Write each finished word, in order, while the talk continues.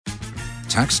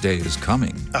Tax day is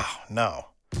coming. Oh, no.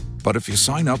 But if you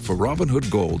sign up for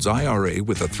Robinhood Gold's IRA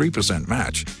with a 3%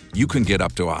 match, you can get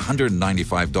up to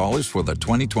 $195 for the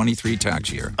 2023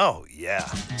 tax year. Oh, yeah.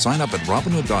 Sign up at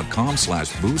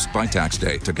Robinhood.com/boost by tax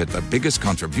day to get the biggest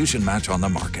contribution match on the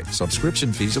market.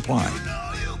 Subscription fees apply.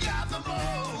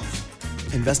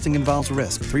 Investing involves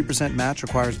risk. 3% match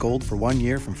requires gold for 1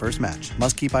 year from first match.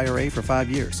 Must keep IRA for 5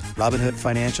 years. Robinhood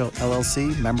Financial,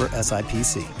 LLC, member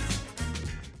SIPC.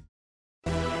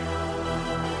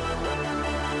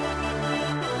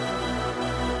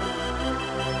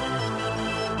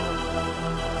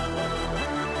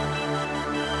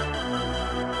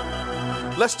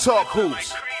 Let's talk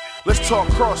hoops. Let's talk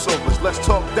crossovers. Let's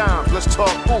talk dimes. Let's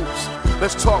talk hoops.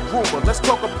 Let's talk rumor. Let's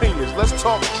talk opinions. Let's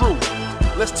talk truth.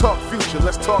 Let's talk future.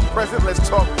 Let's talk present. Let's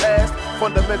talk past.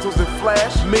 Fundamentals and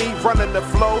flash. Me running the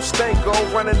flow.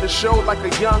 Stanko running the show like a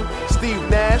young Steve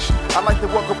Nash. I'd like to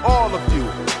welcome all of you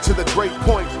to the Great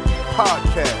Point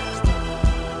Podcast.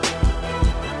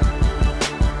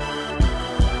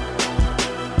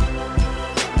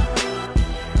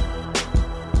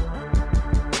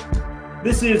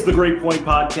 This is the Great Point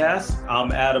Podcast.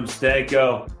 I'm Adam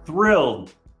Stanko.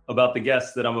 Thrilled about the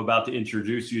guest that I'm about to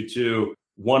introduce you to.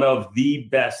 One of the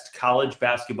best college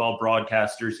basketball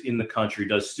broadcasters in the country.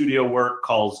 Does studio work,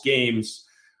 calls games.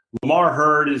 Lamar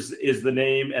Hurd is the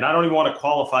name, and I don't even want to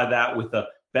qualify that with the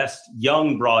best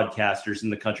young broadcasters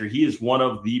in the country. He is one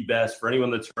of the best. For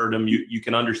anyone that's heard him, you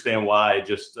can understand why.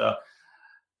 Just a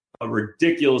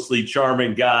ridiculously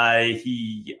charming guy.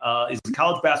 He is a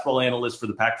college basketball analyst for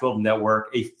the Pac-12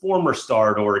 Network, a former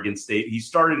star at Oregon State. He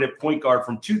started at point guard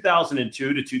from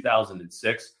 2002 to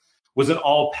 2006, was an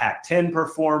all Pac-10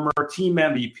 performer, team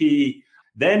MVP,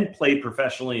 then played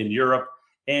professionally in Europe,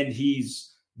 and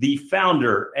he's the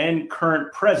founder and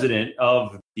current president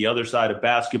of the other side of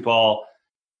basketball.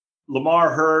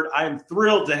 Lamar Hurd, I am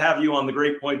thrilled to have you on the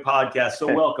Great Point Podcast.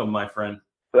 So welcome, my friend.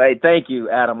 Hey, thank you,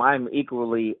 Adam. I'm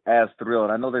equally as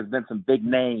thrilled. I know there's been some big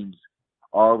names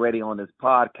already on this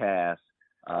podcast,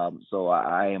 so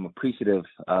I am appreciative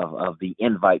of the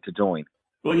invite to join.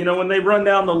 Well, you know, when they run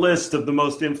down the list of the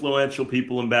most influential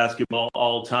people in basketball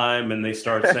all time and they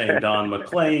start saying Don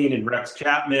McClain and Rex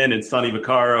Chapman and Sonny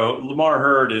Vaccaro, Lamar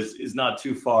Hurd is not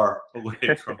too far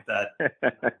away from that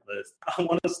list. I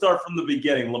want to start from the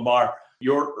beginning, Lamar.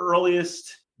 Your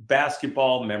earliest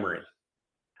basketball memory.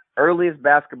 Earliest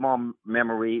basketball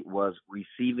memory was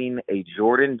receiving a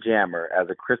Jordan Jammer as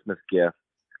a Christmas gift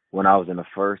when I was in the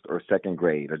first or second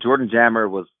grade. A Jordan Jammer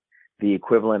was the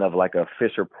equivalent of like a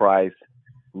Fisher-Price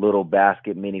little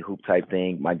basket mini hoop type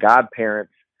thing. My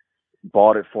godparents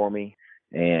bought it for me,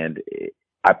 and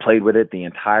I played with it the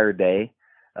entire day.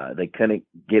 They couldn't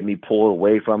get me pulled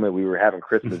away from it. We were having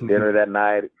Christmas dinner that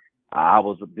night. I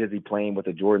was busy playing with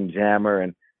the Jordan Jammer,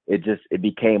 and it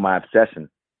became my obsession.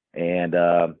 And,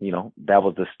 that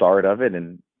was the start of it.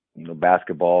 And,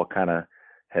 basketball kind of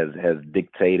has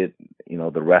dictated,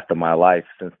 the rest of my life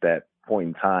since that point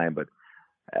in time. But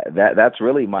that's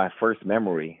really my first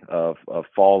memory of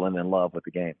falling in love with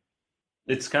the game.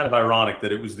 It's kind of ironic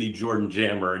that it was the Jordan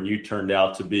Jammer and you turned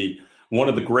out to be one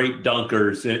of the great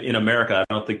dunkers in America.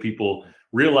 I don't think people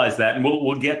realize that. And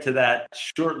we'll get to that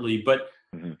shortly. But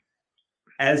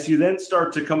as you then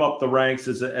start to come up the ranks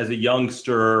as a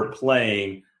youngster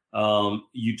playing,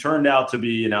 you turned out to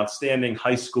be an outstanding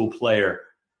high school player.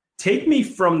 Take me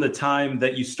from the time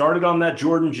that you started on that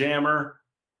Jordan Jammer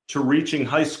to reaching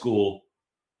high school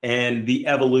and the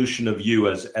evolution of you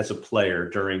as a player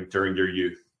during your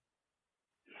youth.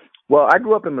 Well, I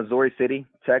grew up in Missouri City,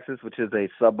 Texas, which is a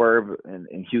suburb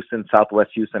in Houston,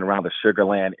 Southwest Houston, around the Sugar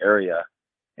Land area.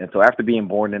 And so after being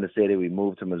born in the city, we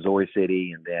moved to Missouri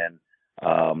City, and then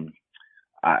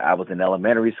I was in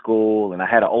elementary school, and I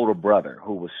had an older brother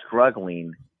who was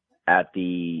struggling at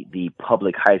the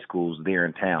public high schools there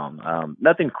in town.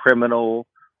 Nothing criminal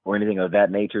or anything of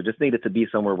that nature, just needed to be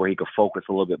somewhere where he could focus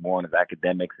a little bit more on his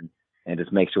academics and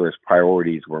just make sure his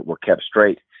priorities were kept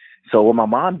straight. So what my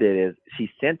mom did is she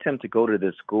sent him to go to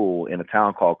this school in a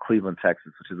town called Cleveland,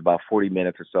 Texas, which is about 40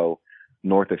 minutes or so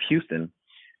north of Houston.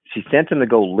 She sent him to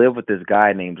go live with this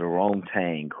guy named Jerome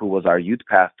Tang, who was our youth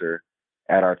pastor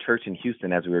at our church in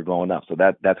Houston as we were growing up. So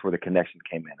that's where the connection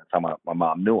came in. That's how my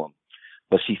mom knew him.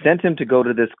 But she sent him to go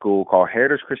to this school called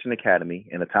Heritage Christian Academy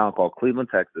in a town called Cleveland,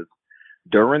 Texas.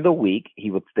 During the week,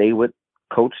 he would stay with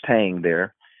Coach Tang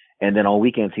there, and then on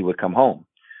weekends he would come home.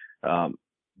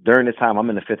 During this time, I'm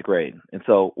in the fifth grade. And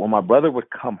so when my brother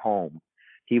would come home,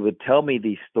 he would tell me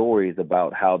these stories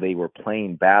about how they were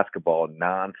playing basketball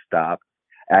nonstop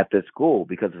at this school,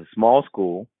 because it's a small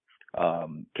school,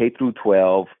 K through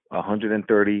 12,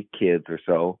 130 kids or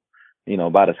so.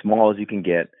 about as small as you can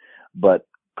get. But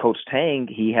Coach Tang,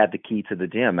 he had the key to the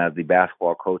gym as the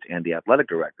basketball coach and the athletic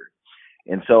director.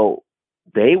 And so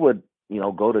they would,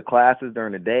 go to classes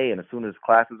during the day, and as soon as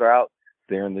classes are out,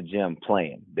 they're in the gym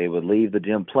playing. They would leave the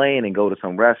gym playing and go to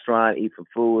some restaurant, eat some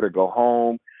food, or go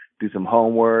home, do some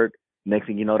homework. Next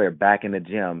thing you know, they're back in the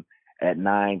gym at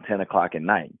 9, 10 o'clock at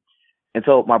night. And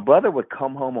so my brother would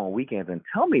come home on weekends and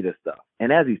tell me this stuff.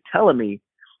 And as he's telling me,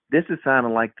 this is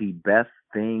sounding like the best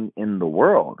thing in the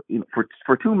world,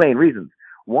 for two main reasons.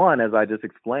 One, as I just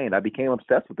explained, I became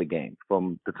obsessed with the game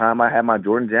from the time I had my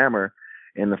Jordan Jammer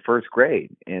in the first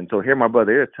grade. And so here my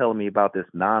brother is telling me about this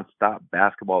nonstop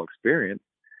basketball experience.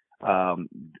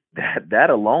 That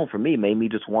alone for me made me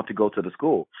just want to go to the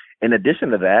school. In addition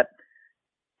to that,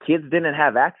 kids didn't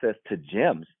have access to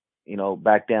gyms,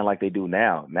 back then like they do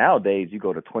now. Nowadays, you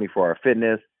go to 24-Hour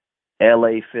Fitness,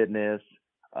 LA Fitness,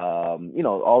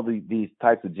 all these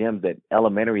types of gyms that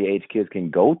elementary age kids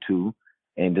can go to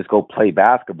and just go play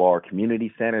basketball, or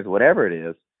community centers, whatever it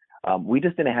is. We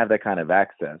just didn't have that kind of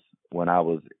access when I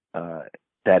was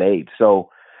that age. So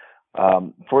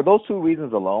for those two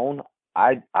reasons alone,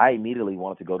 I immediately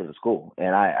wanted to go to the school.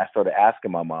 And I started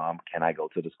asking my mom, can I go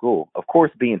to the school? Of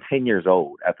course, being 10 years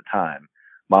old at the time,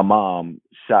 my mom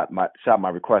shot my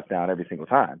request down every single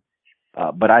time.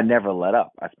 But I never let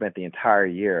up. I spent the entire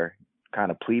year kind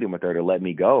of pleading with her to let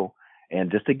me go and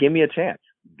just to give me a chance.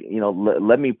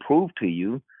 Let me prove to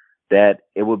you that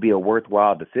it would be a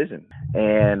worthwhile decision.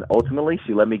 And ultimately,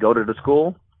 she let me go to the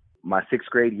school. My 6th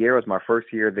grade year was my first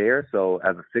year there. So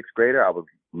as a 6th grader, I was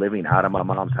living out of my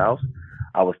mom's house.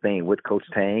 I was staying with Coach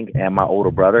Tang and my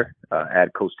older brother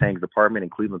at Coach Tang's apartment in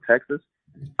Cleveland, Texas,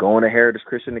 going to Heritage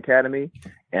Christian Academy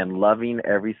and loving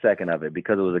every second of it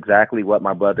because it was exactly what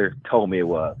my brother told me it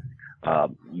was.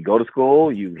 You go to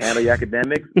school, you handle your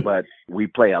academics, but we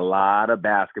play a lot of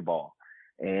basketball.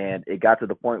 And it got to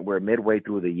the point where midway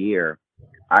through the year,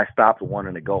 I stopped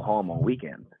wanting to go home on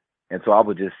weekends. And so I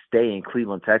would just stay in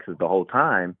Cleveland, Texas the whole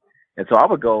time. And so I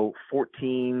would go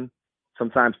 14,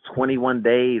 sometimes 21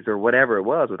 days or whatever it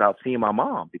was without seeing my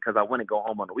mom because I wouldn't go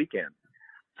home on the weekends.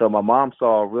 So my mom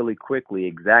saw really quickly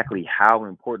exactly how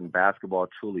important basketball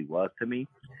truly was to me.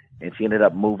 And she ended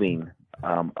up moving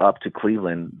up to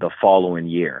Cleveland the following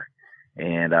year.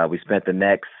 And we spent the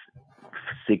next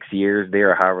 6 years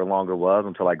there, or however long it was,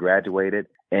 until I graduated.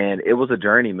 And it was a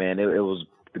journey, man. It was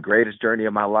the greatest journey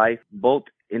of my life, both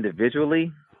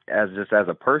individually, as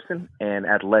a person, and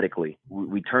athletically.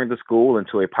 We turned the school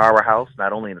into a powerhouse,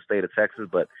 not only in the state of Texas,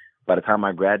 but by the time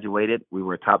I graduated, we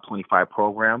were a top 25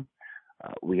 program.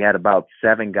 We had about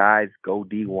 7 guys go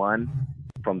D1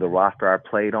 from the roster I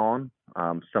played on.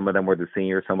 Some of them were the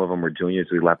seniors, some of them were juniors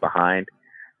we left behind.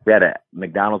 We had a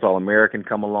McDonald's All-American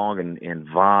come along and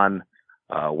Von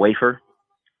Wafer,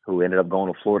 who ended up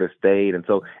going to Florida State. And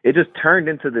so it just turned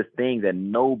into this thing that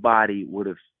nobody would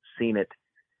have seen it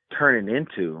turning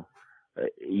into,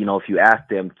 if you asked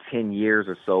them 10 years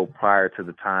or so prior to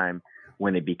the time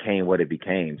when it became what it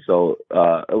became. So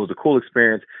it was a cool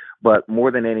experience, but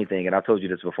more than anything, and I told you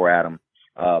this before, Adam,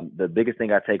 the biggest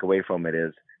thing I take away from it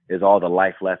is all the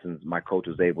life lessons my coach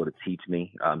was able to teach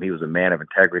me. He was a man of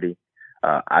integrity.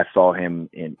 I saw him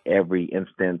in every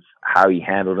instance, how he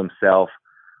handled himself,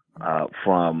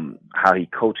 from how he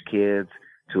coached kids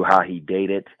to how he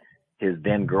dated his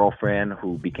then girlfriend,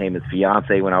 who became his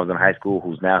fiance when I was in high school,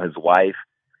 who's now his wife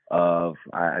of,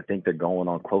 I think they're going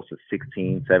on close to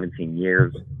 16, 17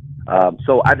 years.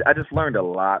 So I just learned a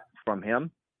lot from him,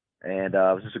 and it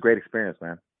was just a great experience,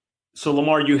 man. So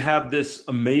Lamar, you have this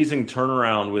amazing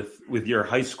turnaround with your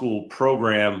high school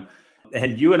program.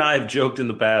 And you and I have joked in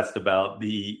the past about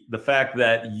the fact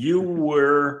that you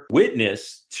were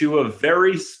witness to a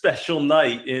very special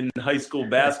night in high school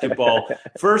basketball.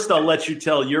 First, I'll let you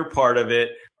tell your part of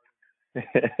it.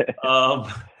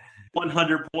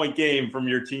 100-point game from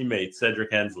your teammate, Cedric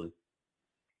Hensley.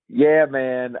 Yeah,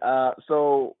 man.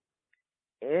 So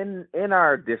in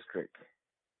our district,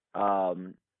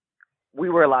 we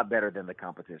were a lot better than the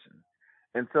competition.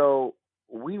 And so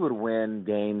we would win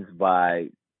games by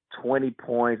 20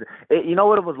 points. You know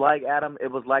what it was like, Adam? It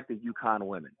was like the UConn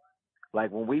women. Like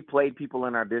when we played people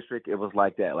in our district, it was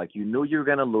like that. Like you knew you were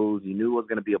going to lose. You knew it was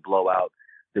going to be a blowout.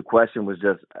 The question was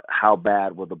just how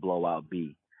bad will the blowout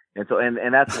be? And so,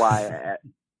 and that's why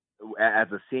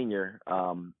as a senior,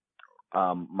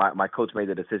 my coach made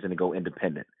the decision to go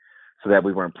independent so that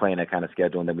we weren't playing that kind of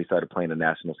schedule. And then we started playing the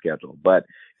national schedule. But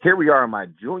here we are in my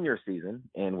junior season,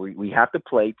 and we have to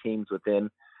play teams within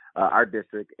our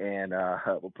district, and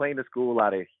we're playing the school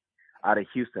out of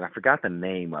Houston. I forgot the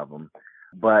name of them,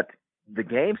 but the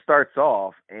game starts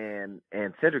off, and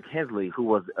Cedric Hensley, who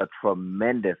was a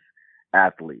tremendous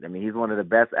athlete. I mean, he's one of the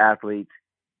best athletes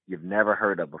you've never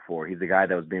heard of before. He's a guy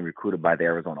that was being recruited by the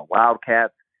Arizona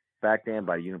Wildcats back then,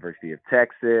 by the University of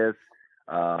Texas.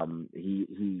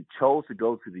 He chose to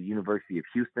go to the University of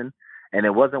Houston, and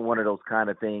it wasn't one of those kind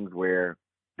of things where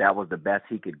that was the best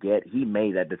he could get. He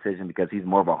made that decision because he's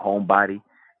more of a homebody,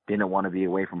 didn't want to be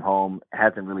away from home,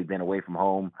 hasn't really been away from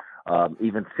home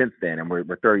even since then, and we're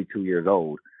 32 years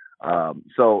old.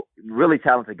 So really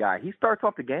talented guy. He starts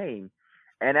off the game,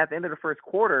 and at the end of the first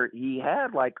quarter, he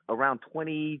had like around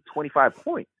 20, 25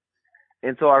 points.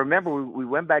 And so I remember we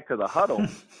went back to the huddle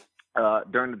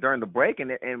during the break,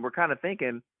 and we're kind of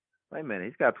thinking, wait a minute,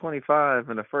 he's got 25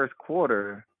 in the first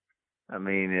quarter. I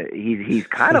mean, he's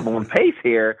kind of on pace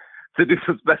here to do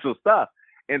some special stuff.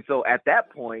 And so at that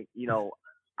point,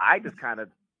 I just kind of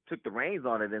took the reins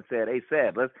on it and said, "Hey,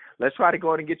 Seb, let's try to go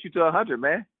ahead and get you to 100,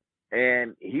 man."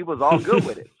 And he was all good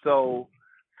with it. So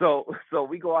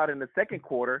we go out in the second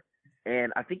quarter,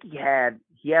 and I think he had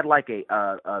like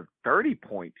a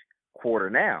 30-point quarter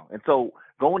now. And so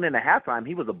going into halftime,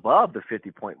 he was above the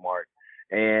 50-point mark.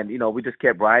 And, we just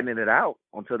kept riding it out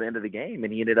until the end of the game,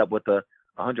 and he ended up with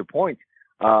 100 points.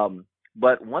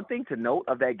 But one thing to note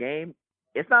of that game,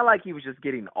 it's not like he was just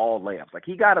getting all layups. Like,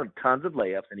 he got tons of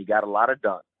layups, and he got a lot of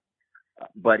dunks.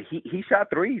 But he shot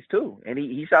threes too, and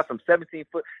he shot some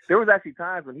 17-foot. There was actually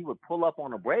times when he would pull up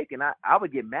on a break, and I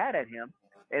would get mad at him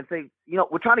and say,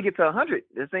 we're trying to get to 100.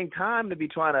 This ain't time to be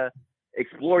trying to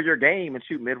explore your game and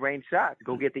shoot mid-range shots.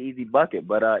 Go get the easy bucket.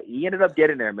 But he ended up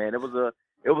getting there, man. It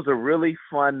was a really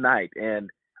fun night, and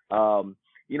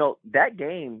that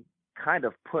game kind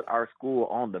of put our school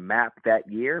on the map that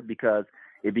year because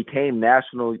it became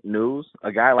national news.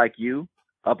 A guy like you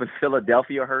up in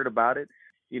Philadelphia heard about it.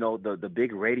 The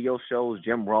big radio shows,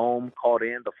 Jim Rome called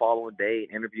in the following day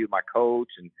and interviewed my coach,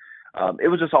 and it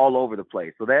was just all over the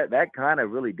place. So that kind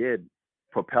of really did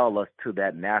propel us to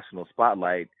that national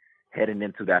spotlight heading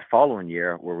into that following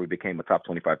year where we became a top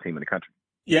 25 team in the country.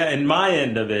 Yeah, and my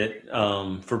end of it,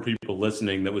 for people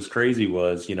listening, that was crazy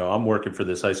was, I'm working for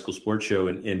this high school sports show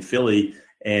in Philly,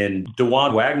 and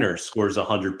DeJuan Wagner scores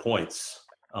 100 points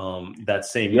that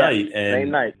same night.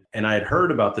 And I had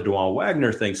heard about the DeJuan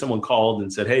Wagner thing. Someone called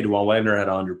and said, "Hey, DeJuan Wagner had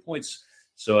 100 points."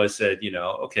 So I said,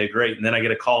 okay, great. And then I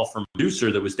get a call from a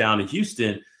producer that was down in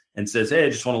Houston and says, "Hey, I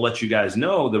just want to let you guys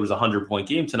know there was a 100-point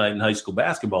game tonight in high school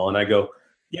basketball." And I go,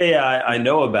 Yeah, I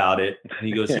know about it. And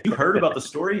he goes, "You heard about the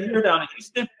story here down in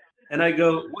Houston?" And I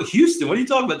go, "Well, Houston, what are you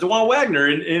talking about? DeJuan Wagner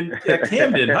in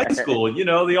Camden High School,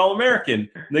 the All-American."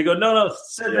 And they go, No,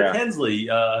 Cedric Hensley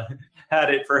had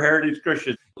it for Heritage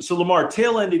Christian. So Lamar,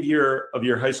 tail end of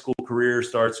your high school career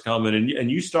starts coming, and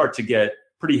you start to get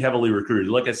pretty heavily recruited.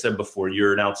 Like I said before,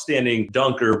 you're an outstanding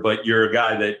dunker, but you're a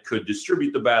guy that could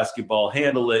distribute the basketball,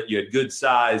 handle it. You had good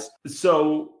size.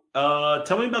 So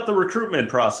tell me about the recruitment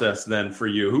process then for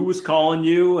you. Who was calling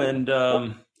you, and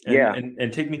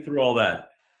take me through all that.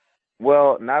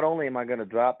 Well, not only am I going to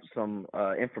drop some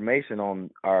information on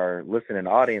our listening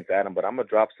audience, Adam, but I'm going to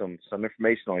drop some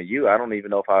information on you. I don't even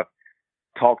know if I've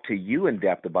talked to you in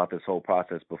depth about this whole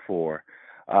process before.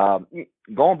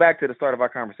 Going back to the start of our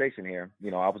conversation here,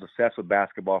 I was obsessed with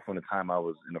basketball from the time I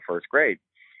was in the first grade.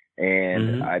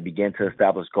 And I began to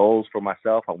establish goals for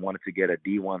myself. I wanted to get a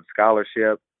D1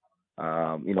 scholarship.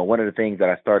 One of the things that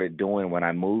I started doing when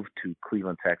I moved to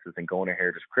Cleveland, Texas, and going to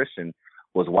Heritage Christian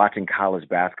was watching college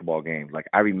basketball games. Like,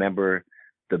 I remember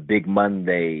the Big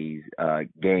Mondays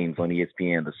games on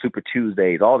ESPN, the Super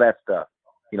Tuesdays, all that stuff.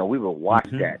 We would watch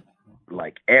that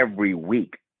like every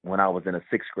week when I was in a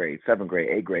 6th grade, 7th grade,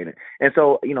 8th grade. And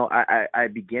so, I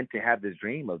began to have this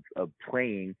dream of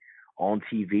playing on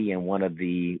TV in one of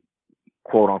the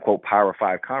quote unquote Power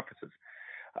 5 conferences.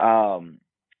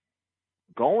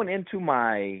 Going into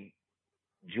my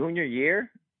junior year,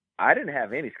 I didn't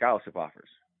have any scholarship offers.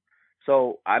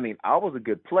 So, I was a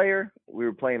good player. We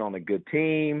were playing on a good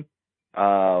team,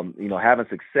 having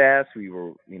success. We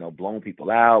were, blowing people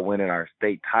out, winning our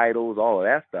state titles, all of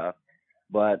that stuff.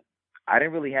 But I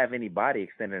didn't really have anybody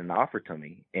extending an offer to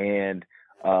me. And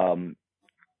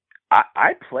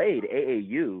I played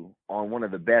AAU on one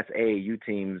of the best AAU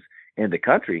teams in the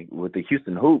country with the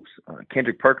Houston Hoops.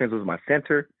 Kendrick Perkins was my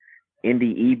center.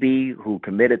 Indy Eby, who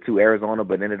committed to Arizona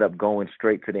but ended up going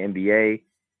straight to the NBA,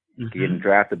 getting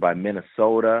drafted by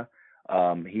Minnesota.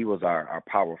 He was our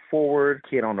power forward.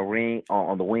 Kid on the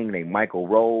wing named Michael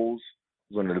Rose,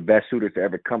 one of the best shooters to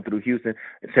ever come through Houston.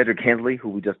 And Cedric Hensley, who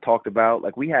we just talked about.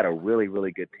 Like, we had a really,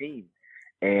 really good team.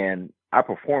 And I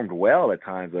performed well at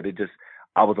times, but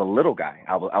I was a little guy.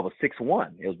 I was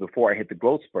 6'1". It was before I hit the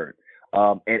growth spurt.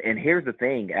 And here's the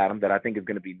thing, Adam, that I think is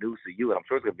going to be news to you, and I'm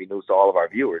sure it's going to be news to all of our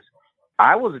viewers.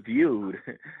 I was viewed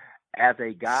as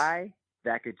a guy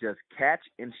that could just catch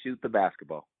and shoot the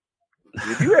basketball.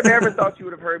 Would you have ever thought you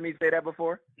would have heard me say that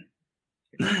before?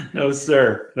 No,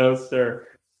 sir. No, sir.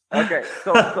 Okay,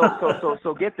 so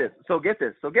get this.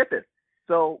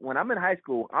 So when I'm in high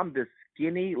school, I'm this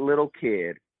skinny little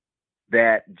kid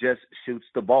that just shoots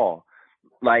the ball.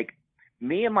 Like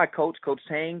me and my coach, Coach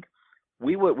Tang,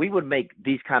 we would make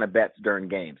these kind of bets during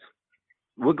games.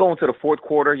 We're going to the fourth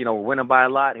quarter, we're winning by a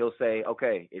lot. He'll say,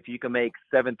 okay, if you can make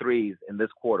 7 threes in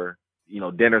this quarter,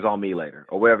 dinner's on me later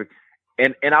or whatever.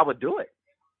 And I would do it.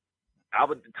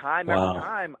 After time,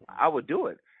 I would do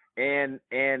it. And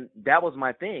that was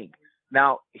my thing.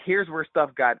 Now, here's where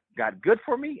stuff got good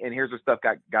for me, and here's where stuff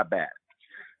got bad.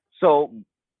 So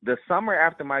the summer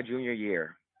after my junior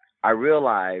year, I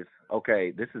realized,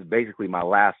 okay, this is basically my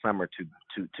last summer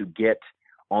to get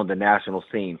on the national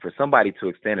scene. For somebody to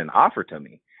extend an offer to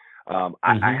me,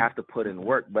 I have to put in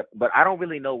work. But I don't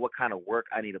really know what kind of work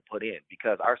I need to put in,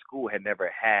 because our school had never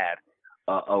had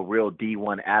a real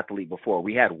D1 athlete before.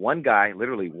 We had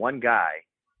literally one guy,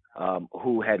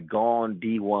 who had gone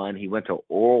D1. He went to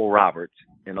Oral Roberts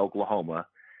in Oklahoma.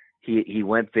 He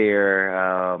went there,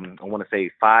 I want to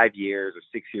say 5 years or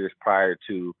 6 years prior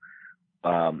to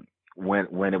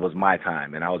when it was my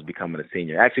time and I was becoming a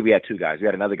senior. Actually, we had 2 guys. We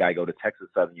had another guy go to Texas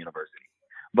Southern University.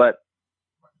 But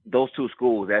those 2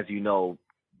 schools, as you know,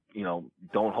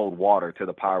 don't hold water to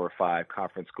the Power 5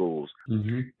 conference schools.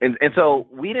 Mm-hmm. And so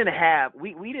we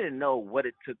didn't know what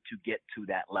it took to get to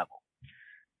that level.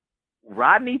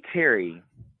 Rodney Terry,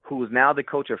 who is now the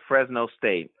coach of Fresno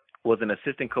State, was an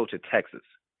assistant coach at Texas.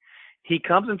 He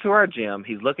comes into our gym.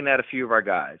 He's looking at a few of our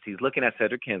guys. He's looking at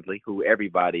Cedric Kinsley, who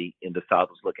everybody in the South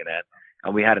was looking at.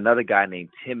 And we had another guy named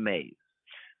Tim Mays.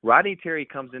 Rodney Terry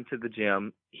comes into the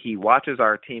gym. He watches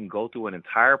our team go through an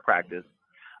entire practice.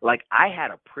 Like, I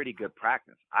had a pretty good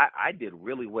practice. I did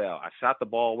really well. I shot the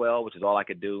ball well, which is all I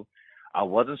could do. I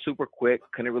wasn't super quick,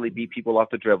 couldn't really beat people off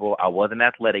the dribble. I wasn't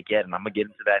athletic yet, and I'm going to get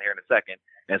into that here in a second.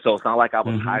 And so it's not like I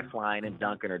was high-flying and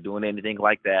dunking or doing anything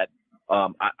like that.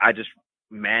 I just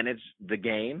managed the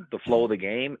game, the flow of the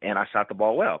game, and I shot the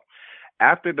ball well.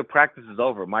 After the practice is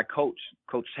over, my coach,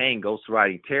 Coach Tang, goes to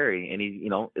Rodney Terry, and he,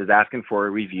 is asking for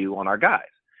a review on our guys.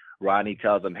 Rodney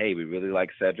tells him, hey, we really like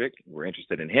Cedric. We're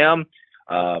interested in him.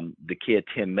 The kid,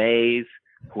 Tim Mays,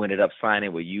 who ended up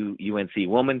signing with UNC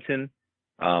Wilmington,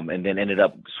 and then ended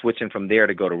up switching from there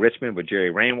to go to Richmond with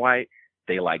Jerry Rainwhite.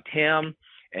 They liked him.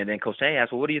 And then Coach Tang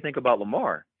asked, well, what do you think about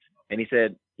Lamar? And he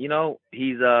said, he's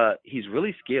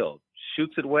really skilled,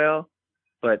 shoots it well,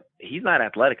 but he's not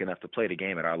athletic enough to play the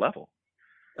game at our level.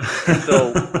 And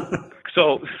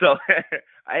so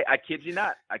I kid you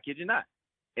not.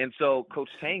 And so Coach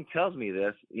Tang tells me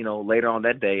this, later on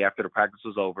that day after the practice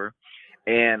was over.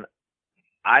 And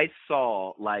I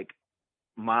saw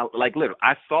literally,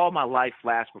 I saw my life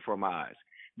flash before my eyes,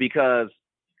 because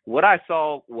what I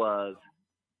saw was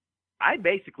I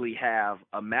basically have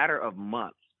a matter of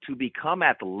months to become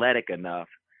athletic enough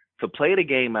to play the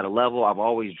game at a level I've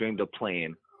always dreamed of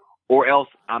playing, or else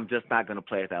I'm just not going to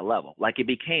play at that level. Like, it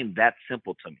became that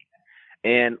simple to me.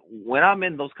 And when I'm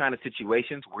in those kind of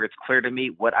situations where it's clear to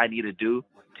me what I need to do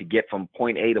to get from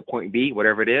point A to point B,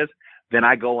 whatever it is, then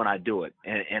I go and I do it,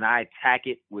 and I attack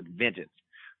it with vengeance.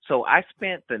 So I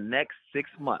spent the next 6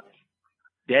 months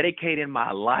dedicating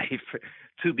my life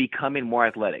to becoming more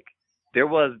athletic. There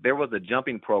was a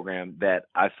jumping program that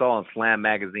I saw in Slam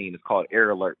magazine. It's called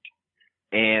Air Alert.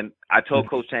 And I told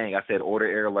Coach Tang, I said, order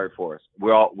Air Alert for us.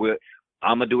 I'm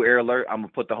going to do Air Alert. I'm going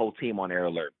to put the whole team on Air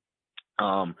Alert.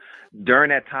 During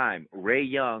that time, Ray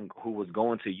Young, who was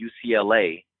going to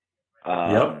UCLA,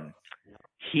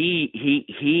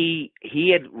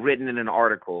 he had written in an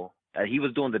article, he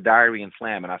was doing the diary in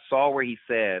Slam, and I saw where he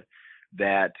said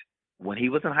that when he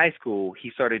was in high school,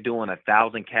 he started doing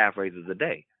 1,000 calf raises a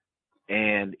day.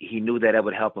 And he knew that it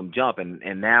would help him jump.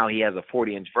 And now he has a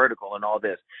 40-inch vertical and all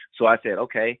this. So I said,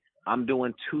 okay, I'm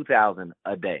doing 2,000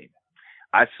 a day.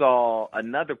 I saw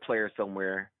another player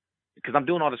somewhere, because I'm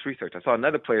doing all this research. I saw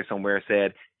another player somewhere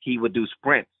said he would do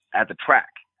sprints at the track.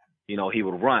 He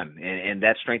would run, and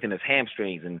that strengthened his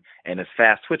hamstrings and his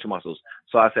fast twitch muscles.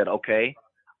 So I said, okay,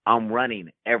 I'm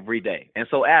running every day. And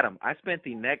so, Adam, I spent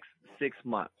the next 6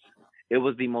 months. It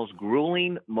was the most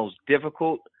grueling, most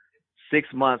difficult 6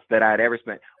 months that I'd ever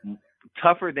spent,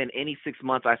 tougher than any 6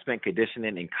 months I spent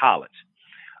conditioning in college.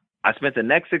 I spent the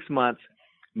next 6 months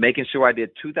making sure I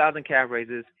did 2,000 calf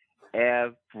raises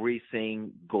every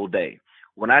single day.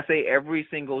 When I say every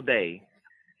single day,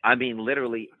 I mean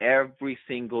literally every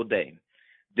single day.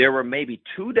 There were maybe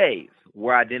 2 days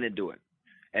where I didn't do it.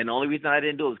 And the only reason I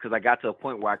didn't do it is because I got to a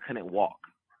point where I couldn't walk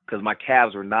because my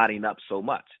calves were knotting up so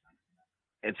much.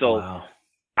 And so wow.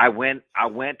 I went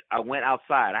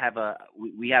outside.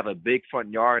 We have a big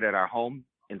front yard at our home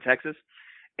in Texas,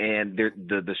 and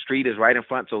the street is right in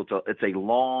front. So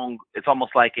it's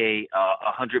almost like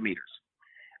 100 meters.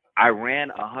 I ran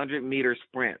 100-meter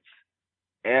sprints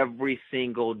every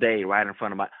single day right in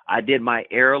front of I did my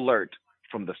air alert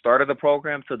from the start of the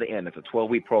program to the end. It's a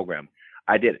 12-week program.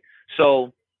 I did it.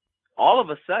 So all of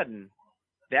a sudden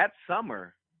that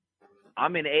summer,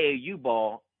 I'm in AAU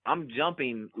ball. I'm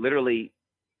jumping literally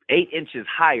 8 inches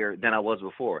higher than I was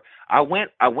before. I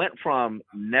went from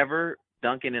never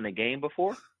dunking in a game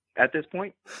before at this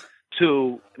point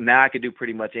to now I could do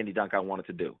pretty much any dunk I wanted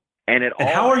to do. And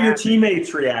how are your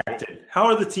teammates reacted? How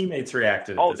are the teammates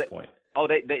reacted at this point? Oh,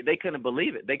 they couldn't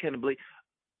believe it. They couldn't believe.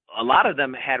 A lot of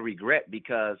them had regret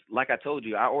because, like I told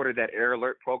you, I ordered that air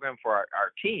alert program for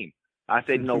our team. I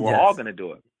said, no, we're all going to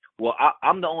do it. Well,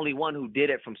 I'm the only one who did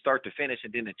it from start to finish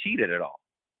and didn't cheat it at all.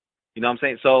 You know what I'm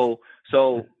saying? So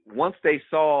once they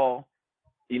saw,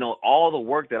 all the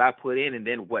work that I put in and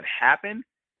then what happened,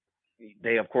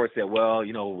 they of course said, well,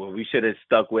 we should have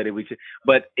stuck with it.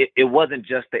 But it wasn't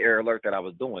just the air alert that I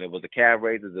was doing. It was the calf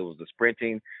raises. It was the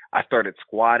sprinting. I started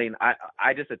squatting. I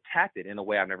just attacked it in a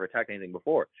way I've never attacked anything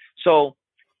before. So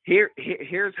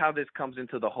here's how this comes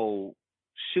into the whole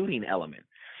shooting element.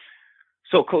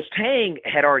 So Coach Tang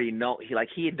had already known,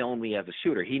 he had known me as a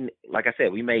shooter. He, like I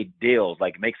said, we made deals,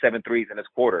 like make 7 threes in this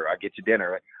quarter. I get you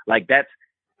dinner. Like that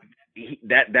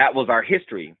was our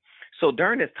history. So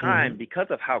during this time, because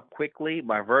of how quickly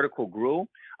my vertical grew,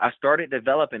 I started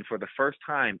developing for the first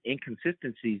time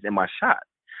inconsistencies in my shot.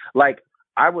 Like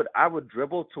I would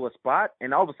dribble to a spot,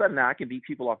 and all of a sudden now I can beat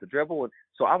people off the dribble. And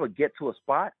so I would get to a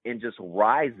spot and just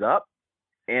rise up,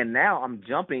 and now I'm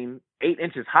jumping 8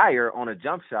 inches higher on a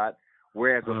jump shot,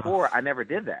 whereas before I never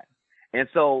did that. And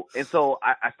so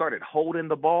I started holding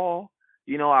the ball.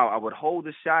 I would hold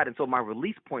the shot, and so my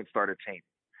release point started changing.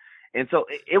 And so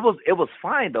it was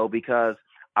fine though, because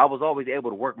I was always able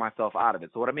to work myself out of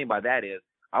it. So what I mean by that is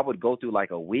I would go through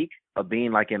like a week of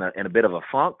being like in a bit of a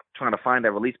funk, trying to find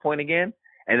that release point again,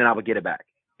 and then I would get it back,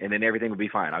 and then everything would be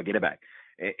fine. I'll get it back.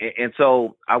 And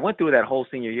so I went through that whole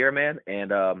senior year, man,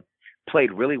 and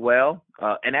played really well.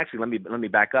 And actually, let me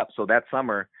back up. So that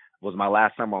summer was my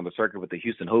last summer on the circuit with the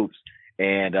Houston Hoops,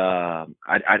 and I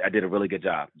did a really good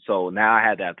job. So now I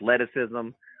had the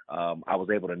athleticism. I was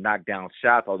able to knock down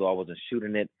shots, although I wasn't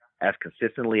shooting it as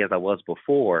consistently as I was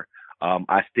before.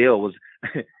 I still was.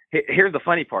 Here's the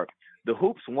funny part. The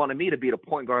Hoops wanted me to be the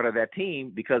point guard of that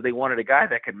team because they wanted a guy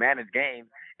that could manage games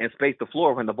and space the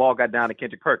floor when the ball got down to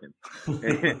Kendrick Perkins.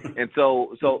 And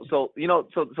so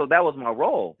that was my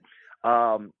role.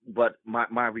 But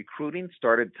my recruiting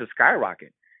started to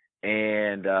skyrocket.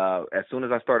 And as soon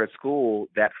as I started school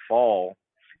that fall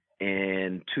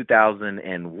in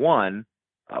 2001,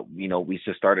 we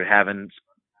just started having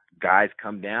guys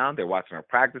come down. They're watching our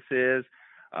practices.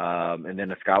 And then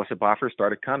the scholarship offers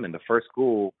started coming. The first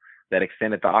school that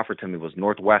extended the offer to me was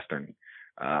Northwestern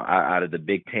out of the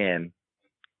Big Ten.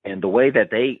 And the way that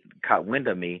they caught wind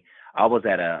of me, I was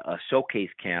at a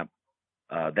showcase camp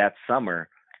that summer.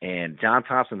 And John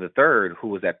Thompson III, who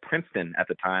was at Princeton at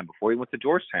the time before he went to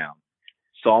Georgetown,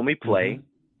 saw me play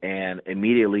and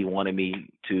immediately wanted me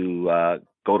to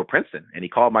go to Princeton. And he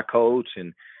called my coach,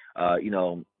 and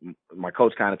my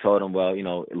coach kind of told him, well,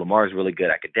 Lamar's really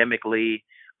good academically,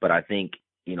 but I think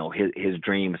his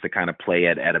dream is to kind of play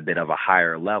at a bit of a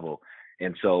higher level.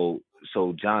 And so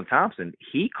John Thompson,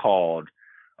 he called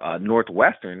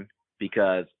Northwestern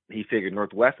because he figured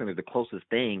Northwestern is the closest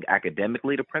thing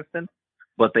academically to Princeton,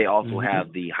 but they also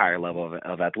have the higher level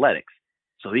of athletics.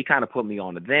 So he kind of put me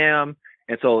on to them.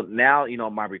 And so now,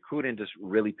 my recruiting just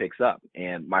really picks up.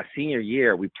 And my senior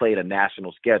year, we played a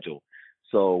national schedule.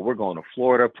 So we're going to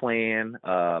Florida playing.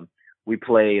 We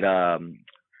played, why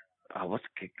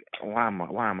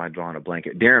am I drawing a blank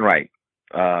here? Darren Wright.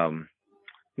 Why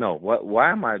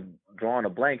am I drawing a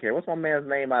blank here? What's my man's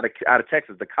name out of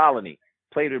Texas, the Colony?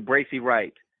 Played with Bracy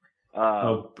Wright.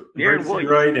 Darren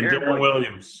Wright and Darren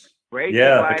Williams. Bracy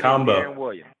Wright the combo. And Darren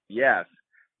Williams. Yes.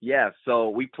 So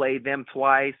we played them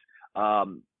twice.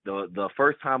 The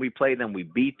first time we played them, we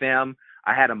beat them.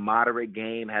 I had a moderate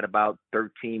game, had about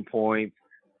 13 points,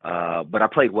 but I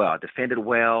played well. I defended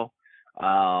well.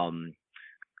 And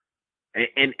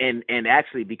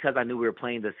actually, because I knew we were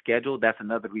playing the schedule, that's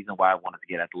another reason why I wanted to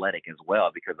get athletic as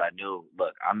well, because I knew,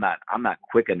 look, I'm not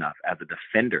quick enough as a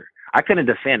defender. I couldn't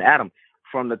defend Adam.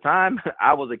 From the time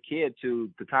I was a kid to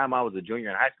the time I was a junior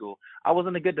in high school, I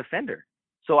wasn't a good defender.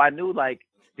 So I knew, like,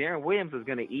 Darren Williams is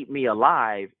going to eat me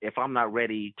alive if I'm not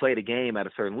ready to play the game at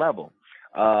a certain level.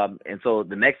 And so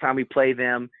the next time we play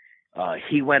them,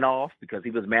 He went off because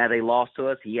he was mad they lost to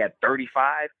us. He had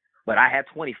 35, but I had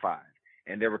 25.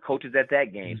 And there were coaches at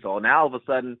that game. So now all of a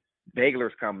sudden,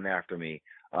 Baylor's coming after me.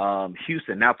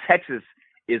 Houston. Now Texas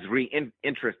is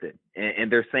interested.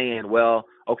 And they're saying, well,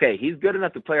 okay, he's good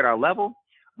enough to play at our level,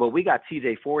 but we got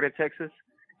TJ Ford at Texas.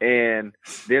 And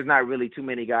there's not really too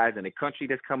many guys in the country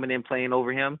that's coming in playing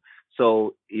over him.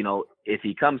 So, if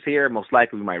he comes here, most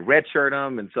likely we might redshirt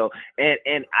him. And so,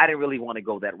 and I didn't really want to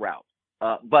go that route.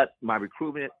 But my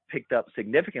recruitment picked up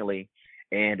significantly,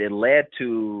 and it led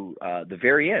to the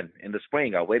very end in the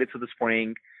spring. I waited till the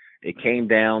spring. It came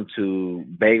down to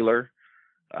Baylor,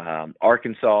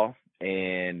 Arkansas,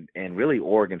 and really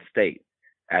Oregon State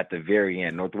at the very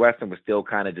end. Northwestern was still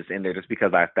kind of just in there just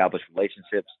because I established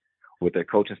relationships with their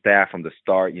coaching staff from the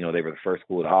start. They were the first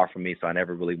school to offer me, so I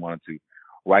never really wanted to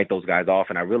write those guys off,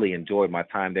 and I really enjoyed my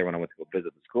time there when I went to go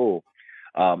visit the school.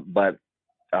 But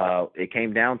it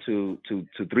came down to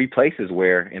three places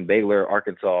where in Baylor,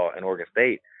 Arkansas, and Oregon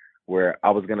State, where I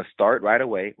was going to start right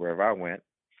away wherever I went.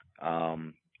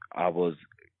 I was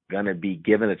going to be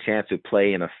given a chance to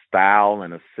play in a style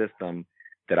and a system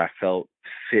that I felt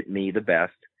fit me the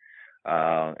best.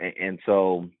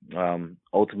 So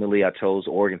ultimately I chose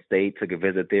Oregon State, took a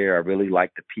visit there. I really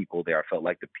liked the people there. I felt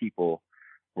like the people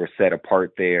were set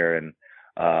apart there. And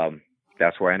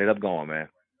that's where I ended up going, man.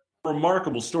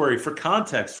 Remarkable story. For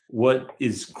context, what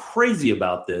is crazy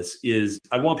about this is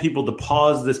I want people to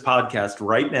pause this podcast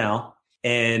right now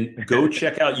and go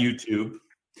check out YouTube.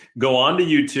 Go on to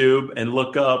YouTube and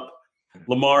look up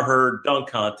Lamar Hurd dunk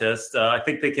contest. I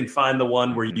think they can find the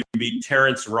one where you beat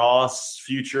Terrence Ross,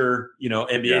 future,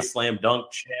 NBA slam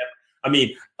dunk champ. I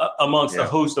mean, amongst a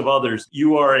host of others,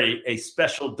 you are a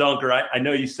special dunker. I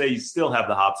know you say you still have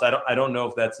the hops. I don't know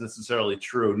if that's necessarily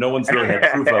true. No one's really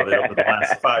had proof of it over the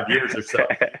last 5 years or so.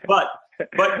 But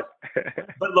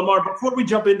Lamar, before we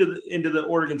jump into the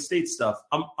Oregon State stuff,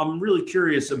 I'm really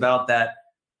curious about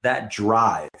that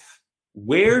drive.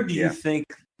 Where do you think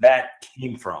that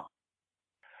came from?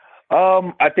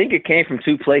 I think it came from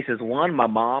two places. One, my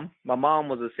mom. My mom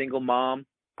was a single mom.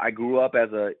 I grew up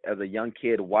as a young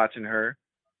kid watching her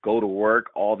go to work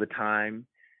all the time,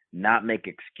 not make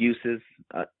excuses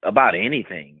about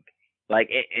anything.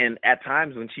 And at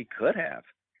times when she could have,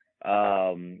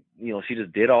 she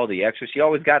just did all the extra. She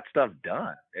always got stuff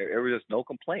done. There was just no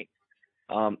complaints.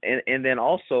 And then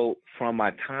also from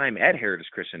my time at Heritage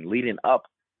Christian leading up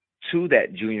to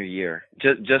that junior year,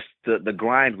 just the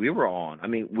grind we were on. I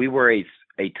mean, we were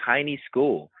a tiny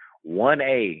school,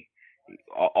 1A.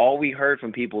 All we heard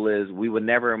from people is we would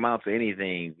never amount to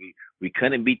anything. We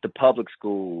couldn't beat the public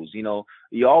schools.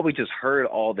 You always just heard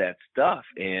all that stuff.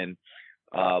 And,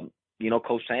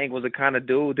 Coach Sang was the kind of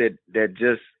dude that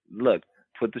just, look,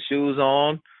 put the shoes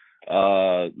on,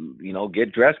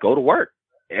 get dressed, go to work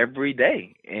every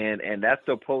day. And that's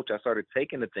the approach I started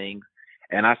taking to things.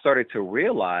 And I started to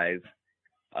realize,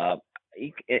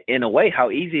 in a way,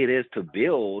 how easy it is to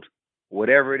build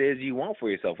whatever it is you want for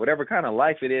yourself, whatever kind of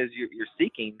life it is you're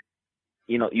seeking.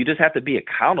 You just have to be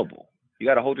accountable. You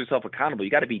got to hold yourself accountable.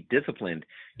 You got to be disciplined.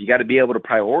 You got to be able to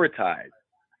prioritize.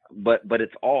 But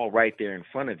it's all right there in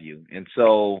front of you. And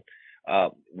so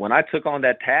when I took on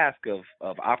that task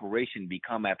of Operation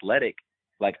Become Athletic,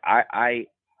 I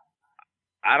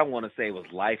don't want to say it was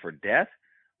life or death,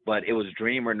 but it was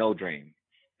dream or no dream.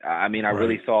 I mean, I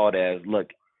really saw it as, look,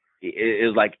 it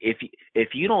was like, if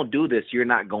you don't do this, you're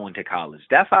not going to college.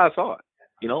 That's how I saw it.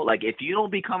 If you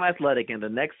don't become athletic in the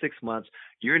next 6 months,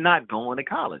 you're not going to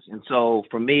college. And so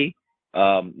for me,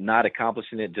 not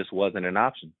accomplishing it just wasn't an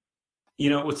option.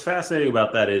 What's fascinating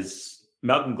about that is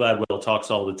Malcolm Gladwell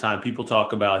talks all the time. People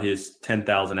talk about his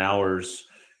 10,000 hours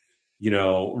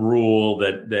rule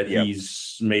that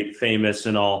he's made famous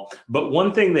and all. But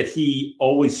one thing that he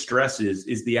always stresses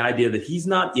is the idea that he's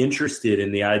not interested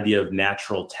in the idea of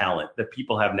natural talent, that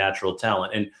people have natural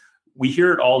talent. And we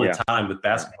hear it all the time with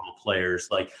basketball players.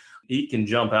 Like, he can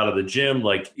jump out of the gym,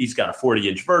 like he's got a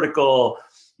 40-inch vertical,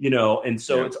 and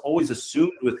so it's always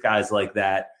assumed with guys like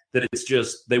that it's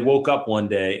just they woke up one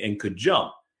day and could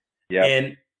jump. Yeah.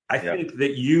 And I think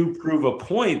that you prove a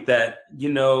point that,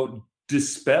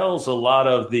 dispels a lot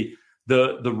of the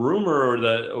rumor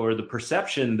or the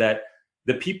perception that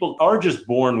the people are just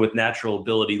born with natural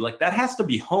ability. Like, that has to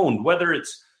be honed, whether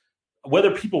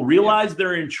people realize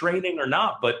they're in training or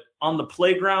not, but on the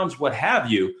playgrounds, what have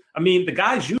you. I mean, the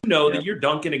guys that you're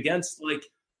dunking against,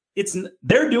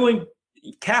 they're doing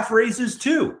calf raises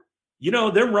too.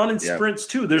 They're running sprints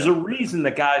too. There's a reason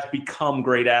that guys become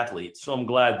great athletes. So I'm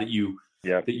glad that you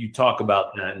talk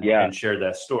about that and share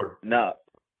that story. No,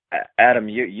 Adam,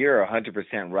 you're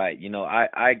 100% right.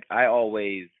 I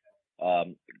always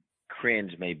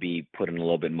cringe may be putting a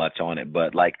little bit much on it,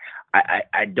 but like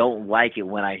I don't like it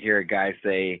when I hear a guy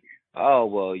say, "Oh,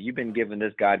 well, you've been given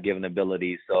this God-given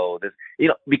ability, so this,"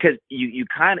 because you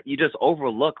just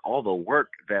overlook all the work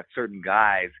that certain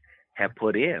guys have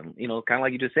put in. Kind of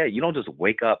like you just said, you don't just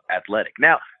wake up athletic.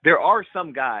 Now, there are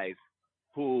some guys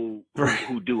who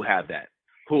do have that,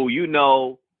 who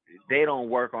they don't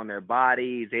work on their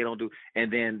bodies, they don't do,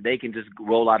 and then they can just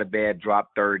roll out of bed,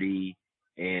 drop 30,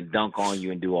 and dunk on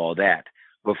you and do all that.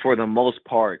 But for the most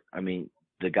part, I mean,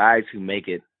 the guys who make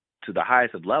it to the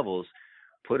highest of levels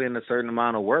put in a certain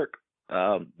amount of work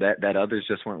that others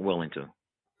just weren't willing to.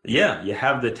 Yeah, you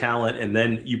have the talent, and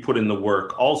then you put in the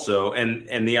work also.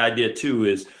 And the idea too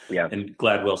is, and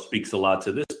Gladwell speaks a lot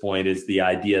to this point, is the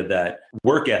idea that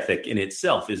work ethic in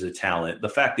itself is a talent. The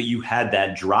fact that you had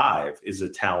that drive is a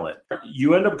talent.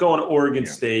 You end up going to Oregon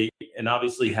State and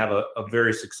obviously have a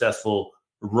very successful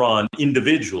run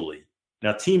individually.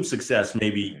 Now, team success,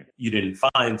 maybe you didn't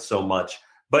find so much,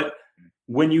 but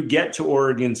when you get to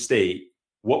Oregon State,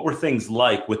 what were things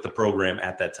like with the program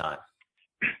at that time?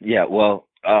 Yeah, well,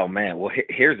 oh man, well,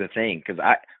 here's the thing, because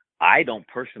I don't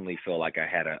personally feel like I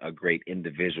had a great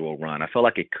individual run. I feel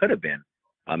like it could have been,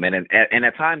 and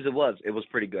at times it was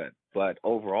pretty good, but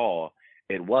overall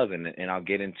it wasn't, and I'll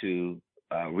get into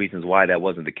reasons why that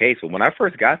wasn't the case. But when I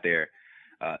first got there,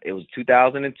 it was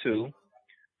 2002.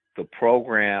 The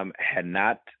program had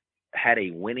not had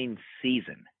a winning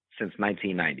season since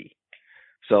 1990.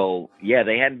 So, yeah,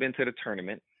 they hadn't been to the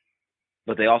tournament,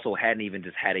 but they also hadn't even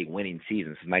just had a winning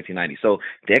season since 1990. So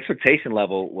the expectation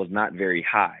level was not very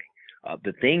high.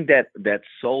 The thing that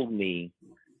sold me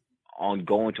on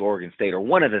going to Oregon State, or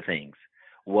one of the things,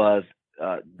 was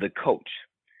the coach.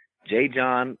 Jay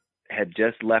John had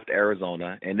just left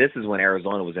Arizona, and this is when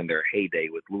Arizona was in their heyday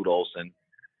with Lute Olson,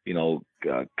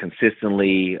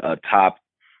 consistently a top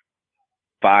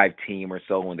 5 team or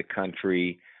so in the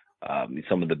country.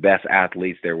 Some of the best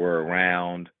athletes there were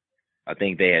around. I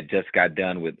think they had just got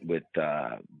done with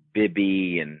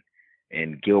Bibby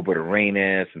and Gilbert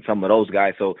Arenas and some of those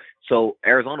guys. So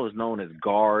Arizona was known as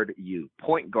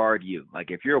point guard U. Like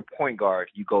if you're a point guard,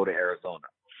 you go to Arizona.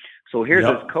 So here's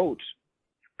this coach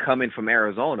coming from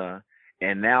Arizona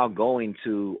and now going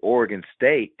to Oregon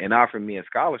State and offering me a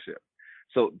scholarship.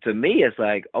 So to me, it's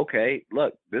like, okay,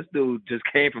 look, this dude just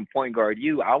came from point guard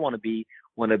U. I want to be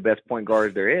one of the best point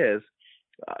guards there is.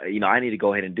 I need to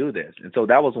go ahead and do this. And so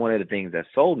that was one of the things that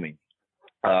sold me.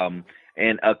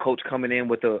 And a coach coming in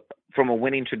from a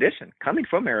winning tradition, coming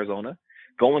from Arizona,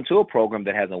 going to a program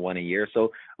that hasn't won a year.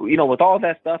 So, with all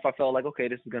that stuff, I felt like, okay,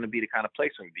 this is going to be the kind of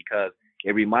place for me, because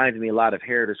it reminds me a lot of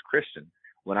Heritage Christian.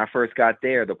 When I first got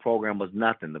there, the program was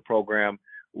nothing. The program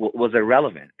was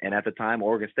irrelevant. And at the time,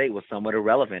 Oregon State was somewhat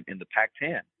irrelevant in the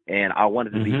Pac-10. And I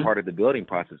wanted to be part of the building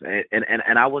process.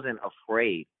 And I wasn't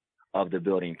afraid of the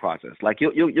building process. Like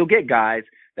you'll get guys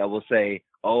that will say,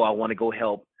 oh, I want to go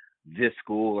help this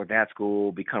school or that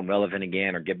school become relevant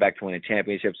again or get back to winning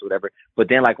championships or whatever. But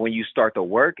then like when you start to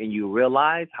work and you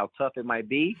realize how tough it might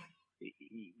be,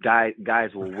 guys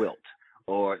will wilt.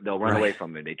 Or they'll run away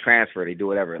from it. They transfer, they do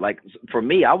whatever. Like for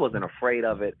me, I wasn't afraid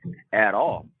of it at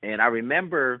all. And I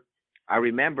remember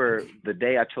the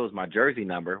day I chose my jersey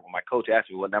number, when my coach asked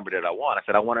me what number did I want, I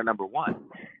said, I want a number 1.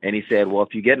 And he said, well,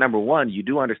 if you get number 1, you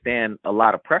do understand a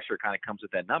lot of pressure kind of comes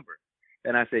with that number.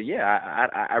 And I said, yeah,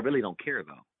 I really don't care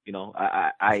though.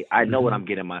 I know what I'm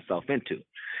getting myself into.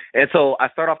 And so I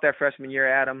start off that freshman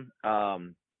year, Adam,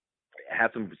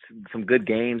 had some good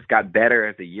games, got better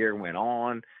as the year went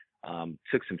on.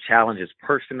 Took some challenges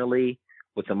personally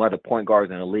with some other point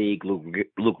guards in the league.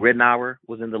 Luke Ridnour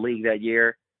was in the league that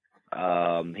year.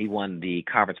 He won the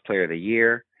Conference Player of the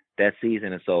Year that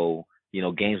season. And so,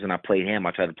 games when I played him,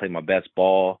 I tried to play my best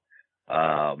ball.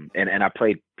 And I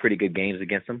played pretty good games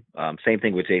against him. Same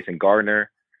thing with Jason Gardner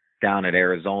down at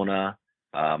Arizona.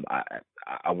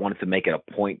 I wanted to make it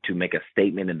a point to make a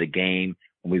statement in the game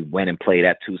when we went and played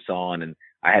at Tucson. And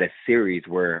I had a series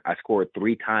where I scored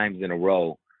 3 times in a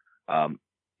row.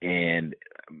 And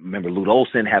remember, Lute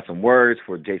Olson had some words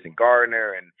for Jason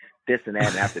Gardner and this and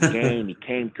that. And after the game, he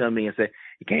came to me and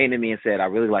said, I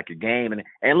really like your game.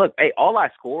 And look, hey, all I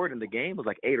scored in the game was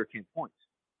like 8 or 10 points.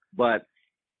 But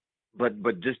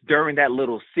just during that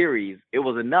little series, it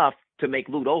was enough to make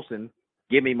Lute Olson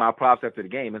give me my props after the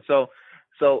game. And so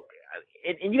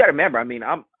you got to remember, I mean,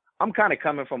 I'm kind of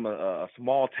coming from a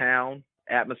small town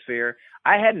atmosphere.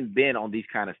 I hadn't been on these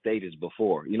kind of stages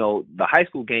before. The high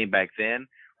school game back then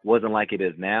wasn't like it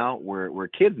is now, where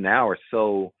kids now are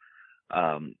so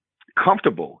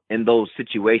comfortable in those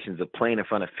situations of playing in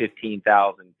front of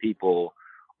 15,000 people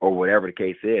or whatever the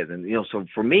case is. And, so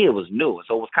for me, it was new.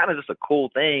 So it was kind of just a cool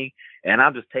thing, and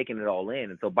I'm just taking it all in.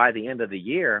 And so by the end of the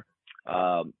year,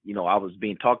 I was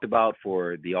being talked about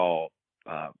for the all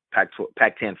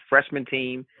Pac-10 freshman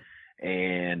team.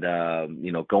 And,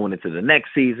 going into the next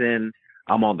season,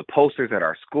 I'm on the posters at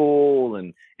our school.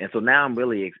 And so now I'm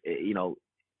really,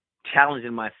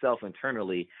 challenging myself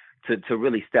internally to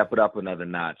really step it up another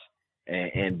notch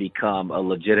and become a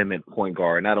legitimate point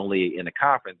guard, not only in the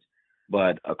conference,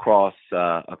 but across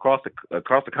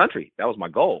the country. That was my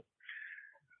goal.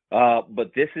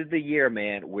 But this is the year,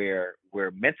 man, where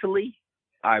mentally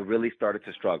I really started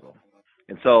to struggle.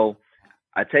 And so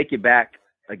I take you back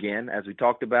again, as we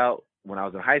talked about, when I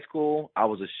was in high school, I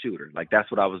was a shooter. Like, that's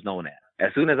what I was known as.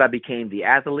 As soon as I became the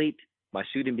athlete, my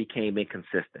shooting became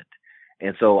inconsistent.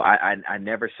 And so I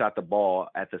never shot the ball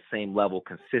at the same level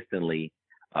consistently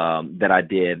that I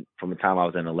did from the time I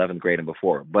was in 11th grade and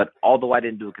before. But although I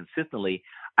didn't do it consistently,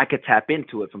 I could tap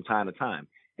into it from time to time.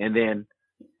 And then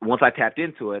once I tapped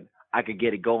into it, I could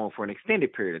get it going for an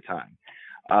extended period of time.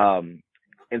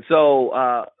 And so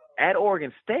at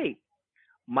Oregon State,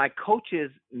 my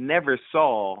coaches never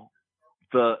saw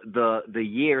the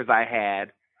years I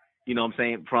had,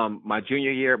 from my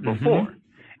junior year before. Mm-hmm.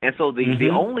 And so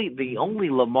the only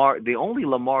Lamar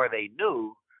they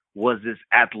knew was this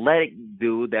athletic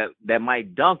dude that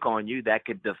might dunk on you, that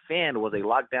could defend, was a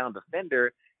lockdown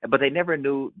defender, but they never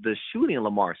knew the shooting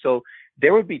Lamar. So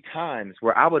there would be times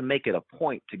where I would make it a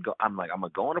point to go. I'm gonna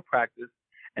go into practice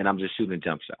and I'm just shooting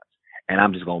jump shots, and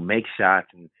I'm just gonna make shots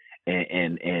and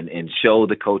show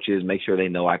the coaches, make sure they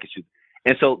know I can shoot.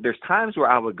 And so there's times where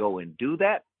I would go and do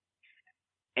that,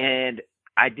 and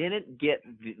I didn't get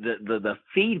the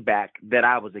feedback that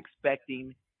I was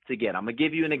expecting to get. I'm gonna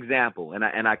give you an example, and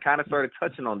I kind of started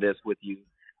touching on this with you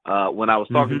when I was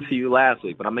talking to you last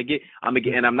week. But I'm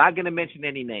not gonna mention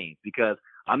any names because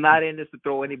I'm not in this to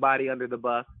throw anybody under the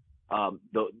bus.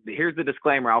 Here's the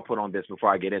disclaimer I'll put on this before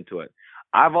I get into it.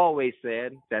 I've always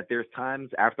said that there's times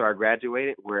after I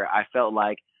graduated where I felt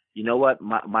like, you know what,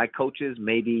 my coaches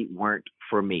maybe weren't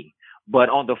for me. But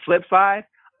on the flip side,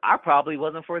 I probably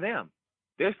wasn't for them.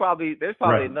 There's probably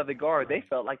right. Another guard they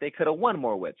felt like they could have won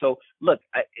more with. So look,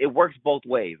 it works both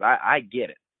ways. I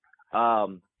get it.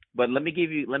 But let me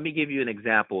give you an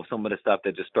example of some of the stuff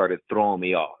that just started throwing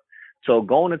me off. So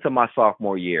going into my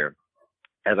sophomore year,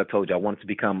 as I told you, I wanted to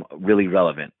become really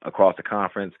relevant across the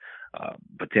conference,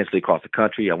 potentially across the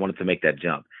country. I wanted to make that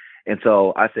jump. And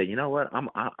so I said, you know what, I'm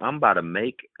about to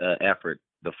make an effort.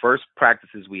 The first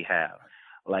practices we have,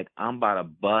 like, I'm about to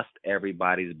bust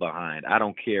everybody's behind. I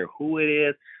don't care who it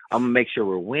is. I'm going to make sure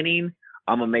we're winning.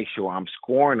 I'm going to make sure I'm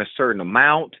scoring a certain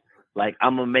amount. Like,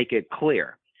 I'm going to make it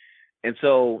clear. And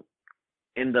so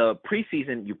in the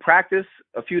preseason, you practice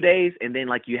a few days, and then,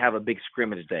 like, you have a big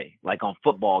scrimmage day, like on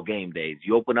football game days.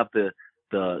 You open up the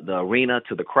arena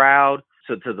to the crowd,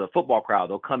 to the football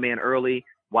crowd. They'll come in early,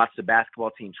 watch the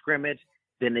basketball team scrimmage,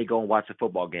 then they go and watch the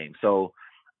football game. So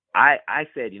I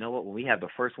said, you know what, when we have the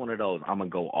first one of those, I'm going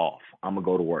to go off. I'm going to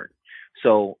go to work.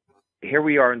 So here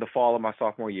we are in the fall of my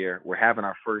sophomore year. We're having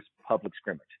our first public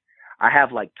scrimmage. I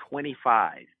have like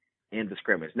 25 in the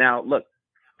scrimmage. Now, look,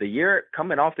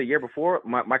 coming off the year before,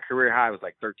 my career high was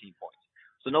like 13 points.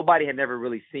 So nobody had never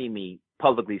really seen me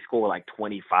publicly score like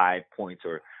 25 points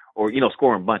or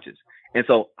scoring bunches. And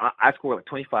so I scored like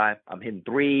 25. I'm hitting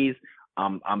threes.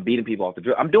 I'm beating people off the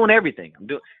drill. I'm doing everything.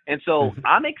 And so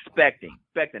I'm expecting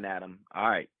Adam. All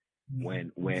right,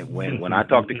 when I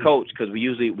talk to coach, because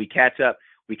we catch up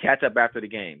after the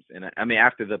games, and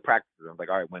after the practices. I'm like,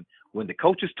 all right, when the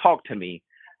coaches talk to me,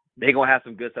 they're gonna have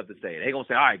some good stuff to say. They're gonna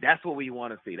say, all right, that's what we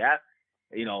want to see. That,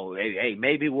 hey,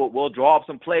 maybe we'll draw up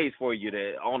some plays for you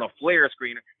on a flare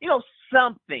screener.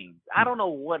 Something. I don't know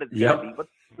what it's gonna be, but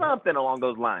something along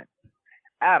those lines.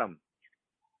 Adam,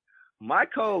 my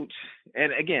coach,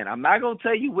 and again, I'm not going to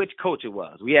tell you which coach it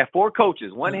was. We had 4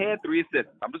 coaches, 1 head, 3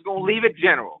 assistants. I'm just going to leave it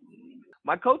general.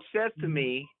 My coach says to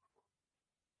me,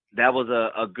 that was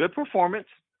a good performance,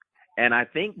 and I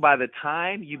think by the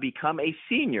time you become a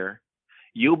senior,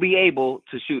 you'll be able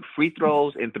to shoot free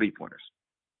throws and three-pointers.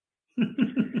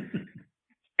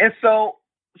 And so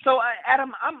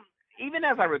Adam, even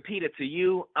as I repeat it to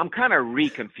you, I'm kind of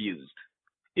reconfused.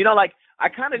 I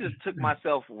kind of just took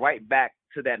myself right back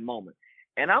to that moment.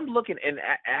 And I'm looking, and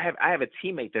I have a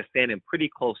teammate that's standing pretty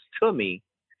close to me,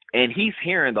 and he's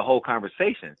hearing the whole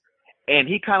conversation. And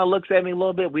he kind of looks at me a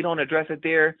little bit. We don't address it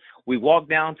there. We walk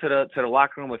down to the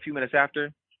locker room a few minutes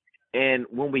after. And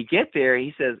when we get there,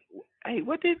 he says, hey,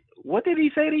 what did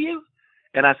he say to you?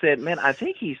 And I said, man, I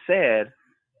think he said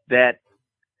that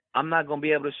I'm not going to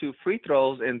be able to shoot free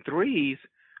throws and threes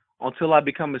until I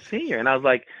become a senior. And I was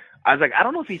like, I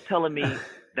don't know if he's telling me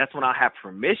that's when I have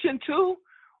permission to,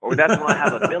 or that's when I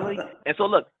have ability. And so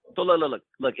look,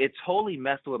 it totally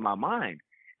messed with my mind.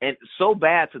 And so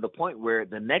bad to the point where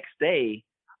the next day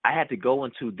I had to go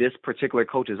into this particular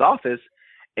coach's office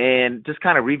and just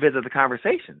kind of revisit the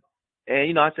conversation.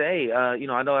 And, I said, hey,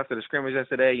 I know after the scrimmage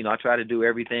yesterday, I tried to do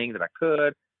everything that I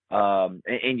could.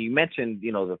 And you mentioned,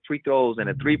 the free throws and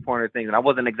the 3-pointer thing, and I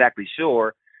wasn't exactly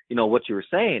sure, what you were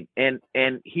saying. And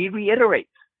he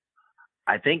reiterates,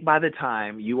 I think by the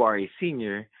time you are a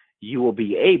senior, you will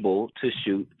be able to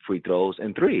shoot free throws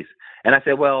and threes. And I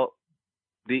said, well,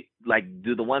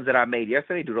 do the ones that I made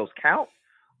yesterday, do those count?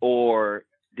 Or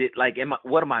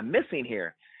what am I missing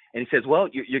here? And he says, well,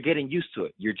 you're getting used to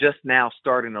it. You're just now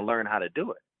starting to learn how to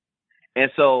do it. And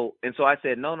so I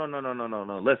said, no.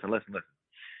 Listen.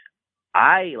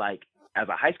 I, as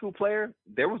a high school player,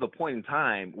 there was a point in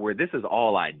time where this is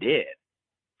all I did.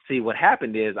 See, what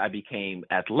happened is I became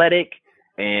athletic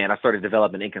and I started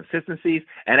developing inconsistencies.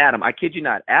 And Adam, I kid you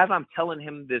not, as I'm telling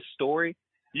him this story,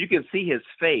 you can see his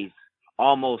face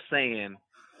almost saying,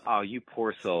 oh, you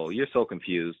poor soul, you're so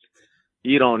confused.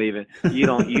 You don't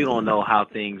know how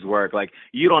things work. Like,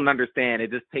 you don't understand. It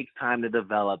just takes time to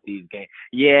develop these games.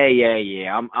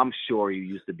 Yeah. I'm sure you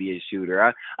used to be a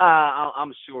shooter.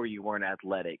 I'm sure you weren't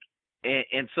athletic.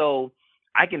 And so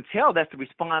I can tell that's the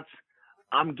response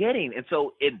I'm getting. And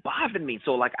so it bothered me.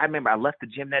 So I remember I left the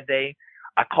gym that day.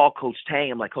 I called Coach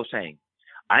Tang. I'm like, Coach Tang,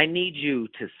 I need you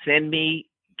to send me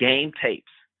game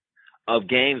tapes of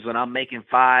games when I'm making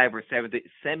 5 or 7.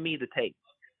 Send me the tapes.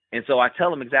 And so I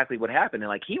tell him exactly what happened.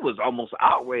 And he was almost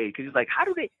outraged because he's like, how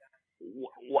do they,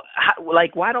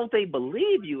 why don't they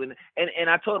believe you? And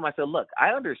I told him, I said, look,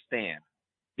 I understand,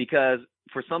 because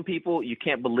for some people you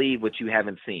can't believe what you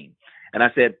haven't seen. And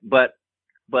I said, but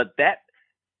that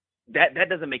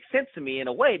doesn't make sense to me in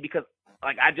a way, because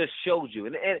I just showed you.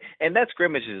 And that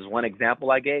scrimmage is one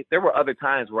example I gave. There were other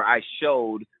times where I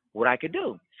showed what I could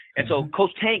do. And so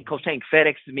Coach Tank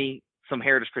FedExed me some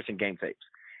Heritage Christian game tapes.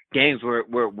 Games where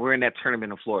we're in that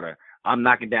tournament in Florida. I'm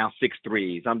knocking down 6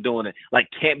 threes. I'm doing it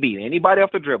can't beat anybody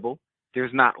off the dribble.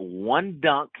 There's not one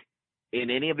dunk in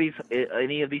any of these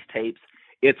tapes.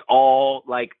 It's all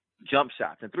jump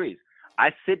shots and threes.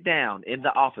 I sit down in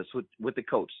the office with the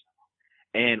coach,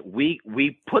 and we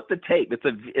put the tape.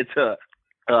 It's a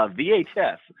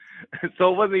VHS,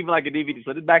 so it wasn't even like a DVD.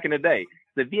 So this back in the day,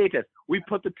 the VHS. We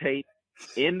put the tape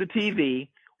in the TV.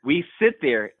 We sit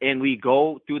there and we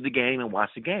go through the game and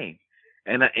watch the game,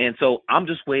 and so I'm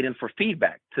just waiting for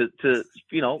feedback to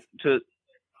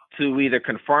either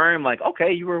confirm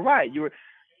okay, you were right.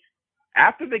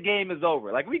 After the game is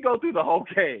over, we go through the whole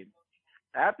game.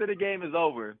 After the game is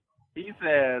over, he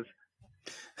says,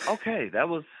 "Okay, that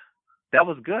was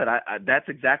good. That's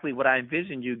exactly what I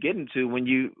envisioned you getting to when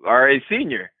you are a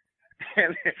senior."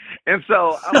 and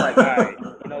so I'm like, all right,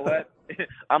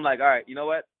 you know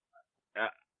what?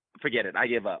 Forget it. I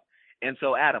give up. And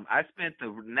so, Adam, I spent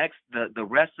the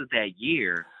rest of that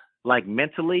year,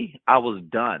 mentally, I was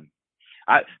done.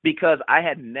 Because I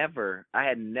had never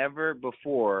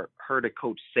before heard a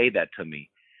coach say that to me.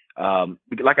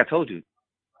 Like I told you,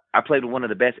 I played with one of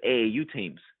the best AAU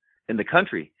teams in the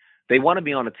country. They wanted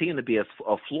me on a team to be a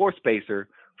floor spacer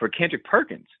for Kendrick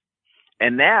Perkins.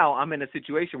 And now I'm in a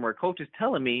situation where coach is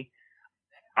telling me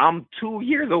I'm 2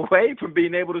 years away from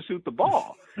being able to shoot the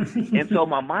ball. And so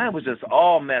my mind was just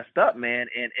all messed up, man.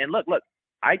 And look,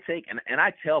 I take, and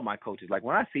I tell my coaches,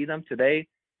 when I see them today,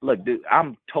 look, dude,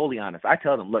 I'm totally honest. I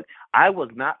tell them, look, I was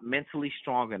not mentally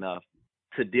strong enough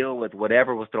to deal with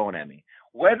whatever was thrown at me.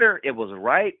 Whether it was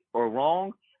right or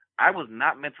wrong, I was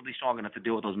not mentally strong enough to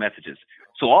deal with those messages.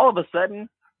 So all of a sudden,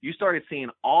 you started seeing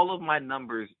all of my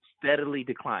numbers steadily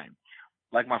decline.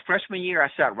 My freshman year, I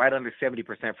shot right under 70%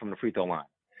 from the free throw line.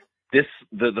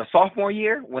 The sophomore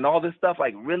year, when all this stuff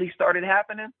really started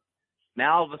happening,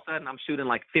 now all of a sudden I'm shooting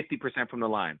 50% from the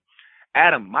line.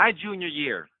 Adam, my junior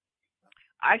year,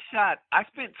 I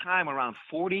spent time around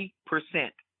 40%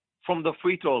 from the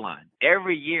free throw line.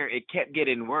 Every year it kept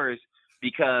getting worse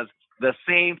because the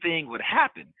same thing would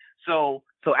happen. So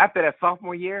after that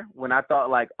sophomore year, when I thought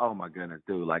oh my goodness,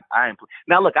 dude,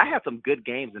 now look, I had some good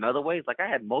games in other ways. I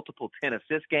had multiple 10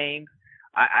 assist games.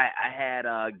 I had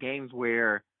games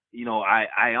where I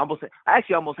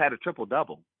actually almost had a triple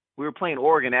double. We were playing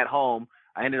Oregon at home.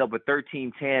 I ended up with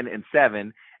 13, 10, and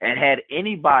 7. And had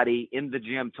anybody in the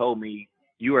gym told me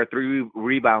you are 3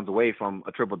 rebounds away from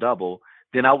a triple double,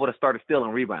 then I would have started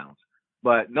stealing rebounds.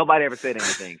 But nobody ever said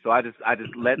anything. So I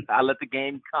let the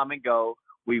game come and go.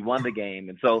 We won the game,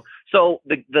 and so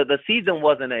the season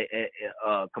wasn't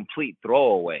a complete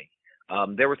throwaway.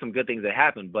 there were some good things that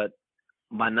happened, but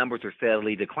my numbers are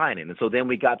steadily declining. And so then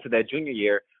we got to that junior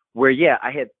year where,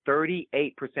 I had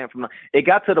 38% from – it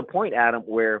got to the point, Adam,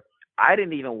 where I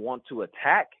didn't even want to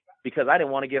attack because I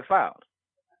didn't want to get fouled,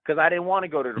 because I didn't want to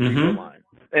go to the free throw line.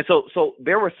 And so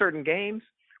there were certain games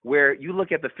where you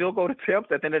look at the field goal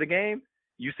attempts at the end of the game,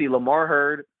 you see Lamar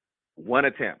Hurd, 1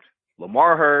 attempt.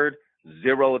 Lamar Hurd,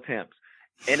 0 attempts.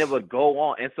 And it would go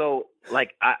on. And so,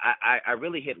 like, I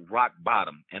really hit rock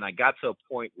bottom. And I got to a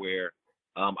point where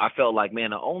I felt like,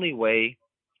 man, the only way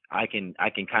I can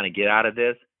kind of get out of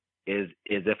this is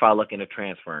if I look into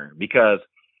transferring. Because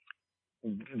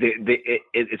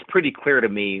it's pretty clear to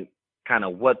me kind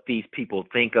of what these people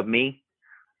think of me.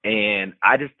 And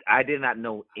I did not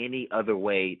know any other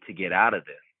way to get out of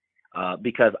this.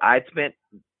 Because I'd spent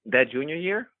that junior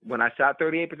year when I shot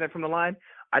 38% from the line,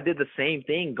 I did the same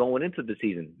thing going into the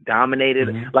season. Dominated.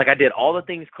 Like, I did all the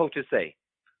things coaches say.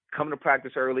 Come to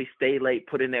practice early, stay late,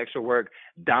 put in the extra work,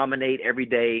 dominate every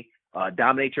day,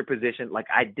 dominate your position. Like,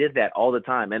 I did that all the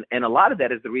time. And a lot of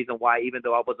that is the reason why, even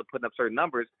though I wasn't putting up certain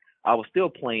numbers, I was still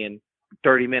playing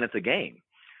 30 minutes a game.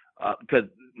 Because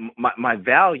my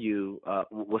value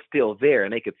was still there,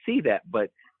 and they could see that. But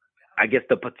I guess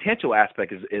the potential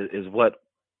aspect is what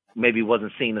maybe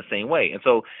wasn't seen the same way. And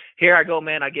so here I go,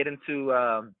 man. I get into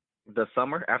the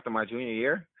summer after my junior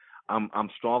year. I'm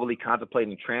strongly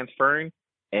contemplating transferring,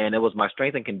 and it was my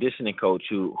strength and conditioning coach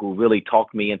who really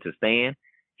talked me into staying.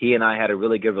 He and I had a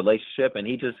really good relationship, and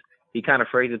he kind of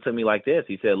phrased it to me like this.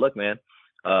 He said, look, man,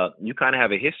 you kind of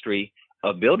have a history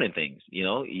of building things.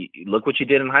 Look what you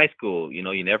did in high school.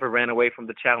 You never ran away from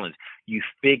the challenge. You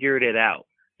figured it out.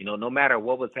 No matter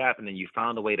what was happening, you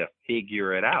found a way to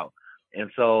figure it out. And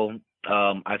so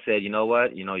I said, you know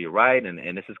what, you're right.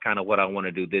 And this is kind of what I want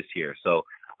to do this year. So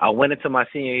I went into my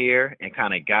senior year and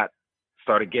kind of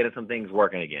started getting some things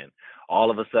working again. All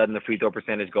of a sudden, the free throw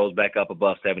percentage goes back up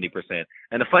above 70%.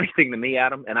 And the funny thing to me,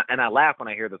 Adam, and I laugh when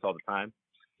I hear this all the time,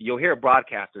 you'll hear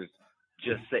broadcasters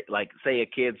just say a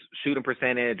kid's shooting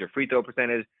percentage or free throw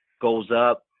percentage goes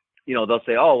up. They'll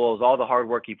say, oh, well, it was all the hard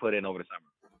work he put in over the summer.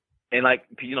 And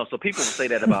so people will say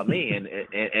that about me,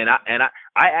 and I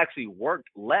actually worked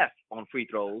less on free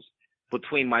throws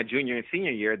between my junior and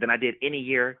senior year than I did any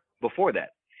year before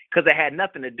that, because it had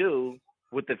nothing to do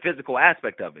with the physical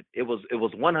aspect of it. It was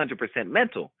 100%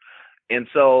 mental, and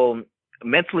so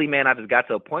mentally, man, I just got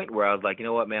to a point where I was like, you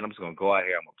know what, man, I'm just gonna go out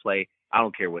here, I'm gonna play. I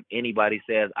don't care what anybody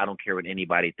says. I don't care what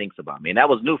anybody thinks about me, and that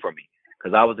was new for me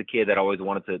because I was a kid that always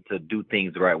wanted to do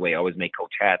things the right way, always make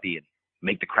coach happy and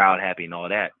make the crowd happy and all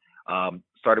that.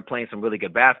 Started playing some really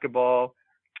good basketball.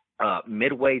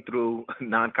 Midway through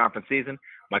non-conference season,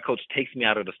 my coach takes me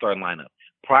out of the starting lineup.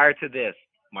 Prior to this,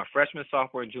 my freshman,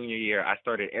 sophomore, and junior year, I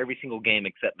started every single game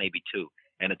except maybe 2.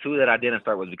 And the 2 that I didn't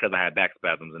start was because I had back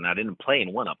spasms, and I didn't play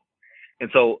in one of them. And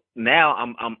so now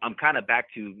I'm kind of back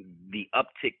to the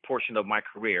uptick portion of my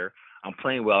career. I'm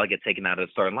playing well. I get taken out of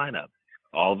the starting lineup.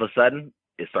 All of a sudden,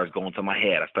 it starts going to my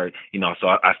head. I start, so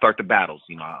I start the battles.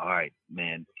 All right,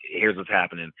 man, here's what's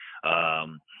happening.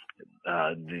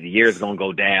 The year's gonna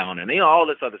go down, and all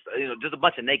this other stuff. Just a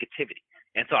bunch of negativity.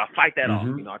 And so I fight that off.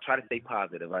 I try to stay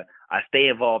positive. I stay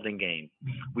involved in games.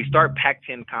 We start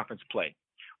Pac-10 conference play.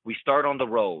 We start on the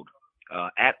road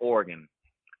at Oregon.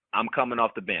 I'm coming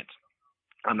off the bench.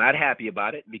 I'm not happy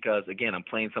about it because, again, I'm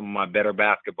playing some of my better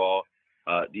basketball,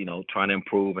 trying to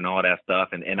improve and all that stuff.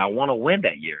 And I want to win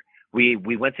that year. We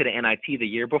went to the NIT the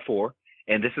year before,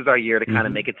 and this is our year to kind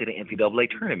of make it to the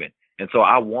NCAA tournament. And so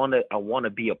I want to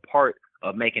be a part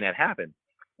of making that happen.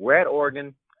 We're at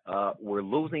Oregon. We're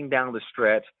losing down the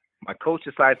stretch. My coach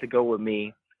decides to go with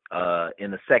me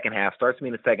in the second half, starts me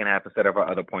in the second half instead of our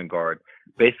other point guard.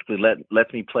 Basically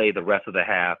lets me play the rest of the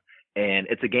half. And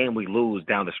it's a game we lose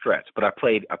down the stretch, but I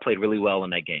played really well in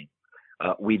that game.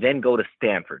 We then go to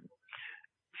Stanford.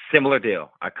 Similar deal.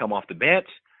 I come off the bench.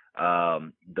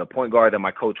 The point guard that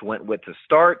my coach went with to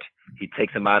start, he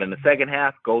takes him out in the second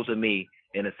half, goes with me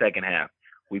in the second half.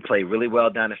 We play really well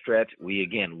down the stretch. We,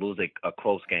 again, lose a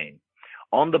close game.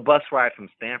 On the bus ride from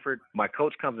Stanford, my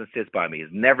coach comes and sits by me. He's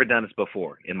never done this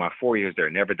before. In my 4 years there,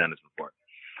 never done this before.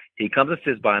 He comes and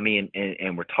sits by me,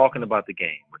 and we're talking about the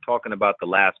game. We're talking about the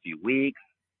last few weeks.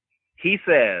 He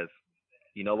says,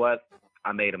 you know what?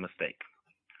 I made a mistake.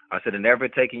 I said, I'm never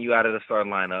taking you out of the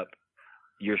starting lineup.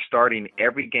 You're starting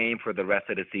every game for the rest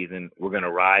of the season. We're going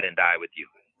to ride and die with you.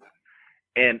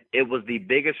 And it was the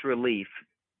biggest relief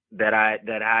that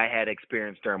I had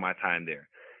experienced during my time there.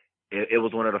 It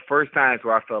was one of the first times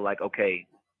where I felt like, okay,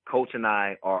 Coach and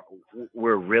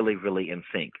we're really, really in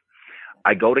sync.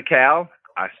 I go to Cal.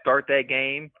 I start that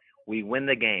game. We win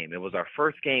the game. It was our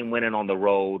first game winning on the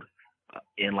road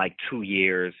in like 2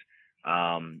 years.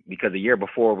 Because the year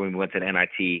before when we went to the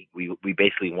NIT, we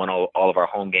basically won all of our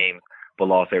home games, but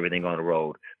lost everything on the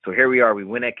road. So here we are. We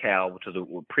win at Cal, which was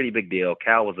a pretty big deal.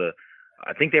 Cal was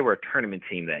I think they were a tournament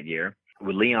team that year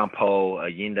with Leon Poe,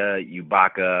 Yinda,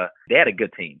 Ubaka. They had a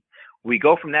good team. We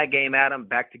go from that game, Adam,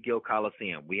 back to Gill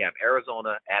Coliseum. We have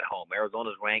Arizona at home.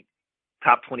 Arizona's ranked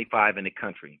top 25 in the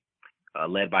country,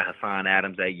 led by Hassan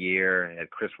Adams that year, had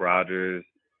Chris Rogers,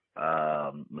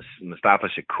 Mustafa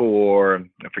Shakur.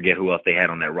 I forget who else they had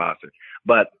on that roster.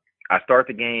 But I start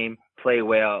the game, play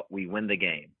well, we win the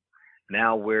game.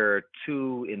 Now we're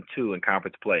 2-2 in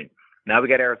conference play. Now we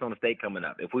got Arizona State coming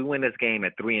up. If we win this game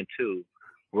at 3-2,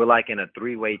 we're like in a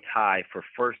 3-way tie for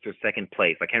first or second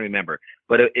place. I can't remember,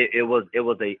 but it was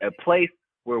a place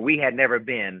where we had never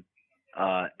been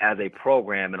as a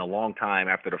program in a long time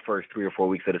after the first 3 or 4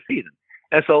 weeks of the season.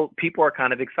 And so people are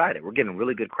kind of excited. We're getting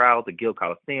really good crowds at Gill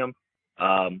Coliseum.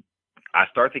 I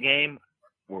start the game.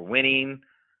 We're winning,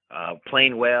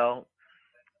 playing well.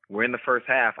 We're in the first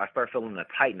half. I start feeling the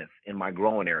tightness in my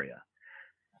groin area.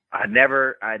 I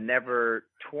never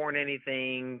torn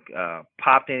anything,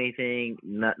 popped anything,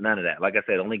 none of that. Like I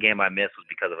said, the only game I missed was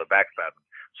because of a back spasm.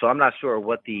 So I'm not sure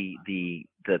what the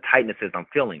tightness is I'm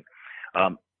feeling.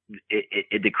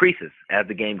 It decreases as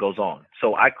the game goes on.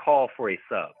 So I call for a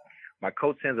sub. My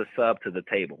coach sends a sub to the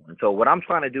table. And so what I'm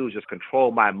trying to do is just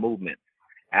control my movement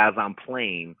as I'm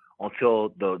playing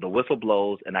until the whistle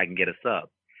blows and I can get a sub.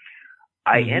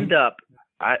 I end up,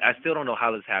 I still don't know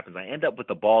how this happens. I end up with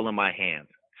the ball in my hands.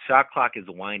 Shot clock is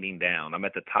winding down. I'm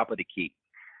at the top of the key.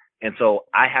 And so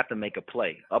I have to make a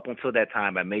play. Up until that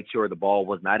time, I made sure the ball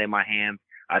was not in my hands.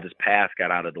 I just passed,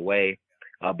 got out of the way.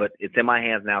 But it's in my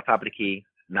hands now, top of the key.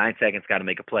 9 seconds, got to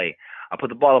make a play. I put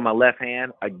the ball in my left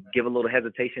hand. I give a little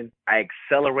hesitation. I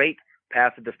accelerate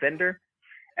past the defender.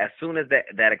 As soon as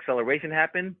that acceleration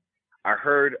happened, I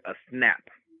heard a snap.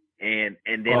 And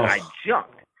then I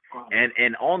jumped.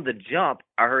 And on the jump,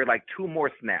 I heard like 2 more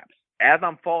snaps. As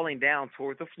I'm falling down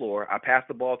towards the floor, I pass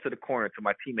the ball to the corner to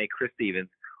my teammate, Chris Stevens,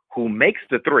 who makes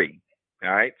the 3.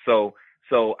 All right. So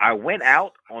I went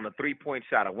out on a 3-point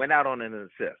shot. I went out on an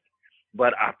assist,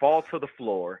 but I fall to the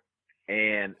floor,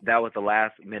 and that was the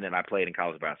last minute I played in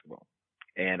college basketball.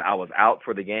 And I was out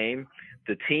for the game.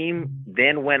 The team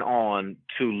then went on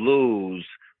to lose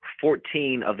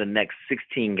 14 of the next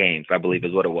 16 games, I believe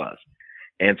is what it was.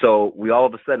 And so we all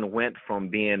of a sudden went from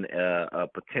being a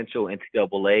potential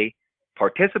NCAA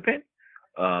participant,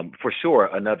 for sure,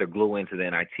 another glue into the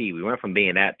NIT. We went from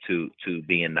being that to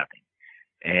being nothing.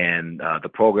 And the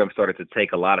program started to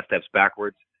take a lot of steps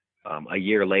backwards. A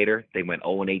year later, they went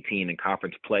 0-18 in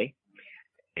conference play.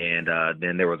 And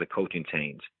then there was a coaching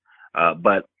change.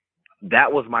 But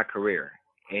that was my career.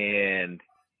 And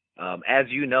as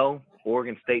you know,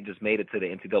 Oregon State just made it to the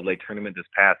NCAA tournament this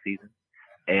past season.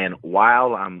 And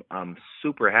while I'm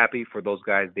super happy for those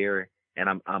guys there,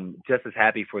 and I'm just as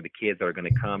happy for the kids that are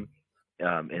going to come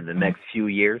in the next few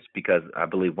years, because I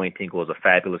believe Wayne Tinkle is a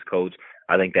fabulous coach.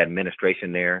 I think that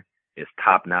administration there is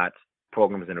top notch.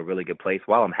 Program is in a really good place.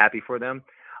 While I'm happy for them,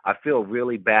 I feel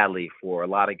really badly for a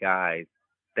lot of guys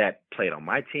that played on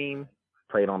my team,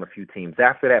 played on a few teams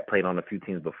after that, played on a few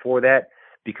teams before that,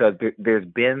 because there's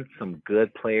been some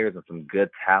good players and some good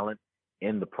talent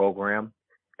in the program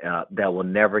that will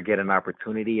never get an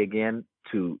opportunity again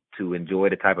to enjoy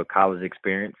the type of college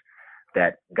experience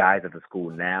that guys at the school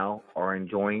now are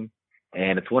enjoying.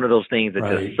 And it's one of those things that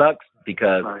just sucks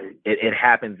because it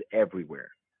happens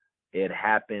everywhere. It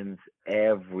happens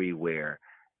everywhere.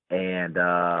 And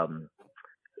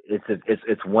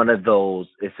it's one of those,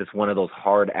 it's just one of those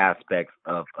hard aspects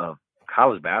of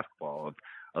college basketball,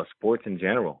 of sports in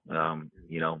general.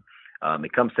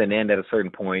 It comes to an end at a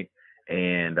certain point.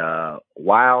 And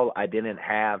while I didn't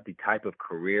have the type of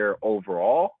career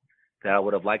overall that I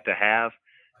would have liked to have,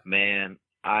 man,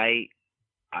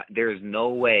 there's no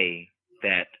way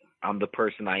that I'm the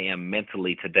person I am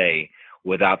mentally today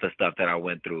without the stuff that I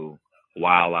went through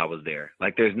while I was there.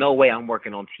 Like, there's no way I'm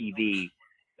working on TV,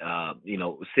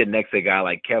 sitting next to a guy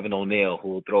like Kevin O'Neal who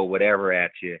will throw whatever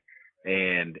at you,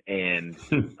 and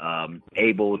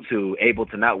able to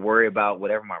not worry about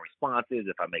whatever my response is,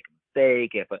 if I make a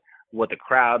mistake, what the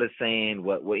crowd is saying,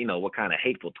 what kind of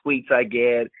hateful tweets I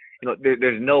get.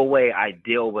 There's no way I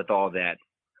deal with all that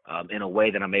in a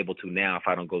way that I'm able to now if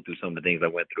I don't go through some of the things I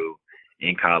went through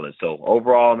in college. So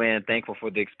overall, man, thankful for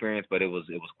the experience, but it was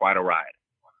quite a ride.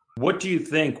 What do you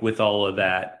think with all of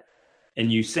that?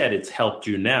 And you said it's helped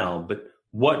you now, but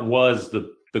what was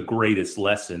the greatest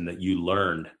lesson that you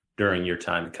learned during your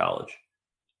time in college?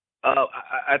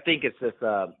 I think it's just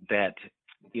that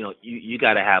you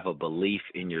got to have a belief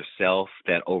in yourself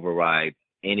that overrides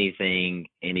anything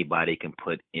anybody can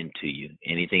put into you,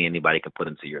 anything anybody can put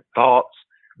into your thoughts,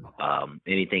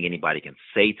 anything anybody can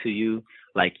say to you.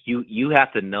 Like you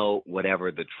have to know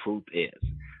whatever the truth is.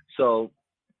 So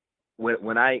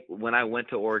when I went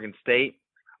to Oregon State,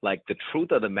 like the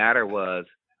truth of the matter was,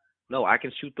 no, I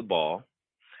can shoot the ball.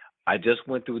 I just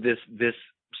went through this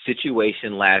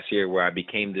situation last year where I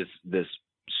became this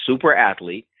super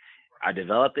athlete. I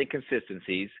developed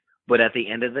inconsistencies, but at the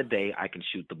end of the day, I can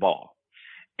shoot the ball.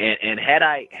 And had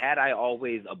I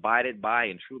always abided by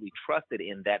and truly trusted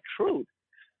in that truth,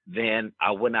 then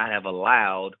I would not have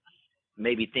allowed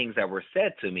maybe things that were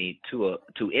said to me to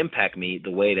impact me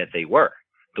the way that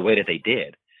they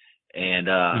did. And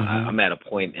I'm at a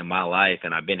point in my life,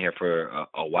 and I've been here for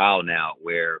a while now,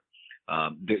 where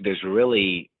there's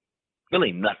really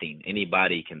nothing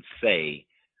anybody can say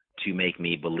to make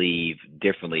me believe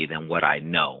differently than what I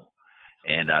know.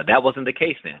 And that wasn't the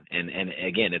case then. And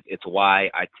again, it's why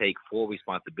I take full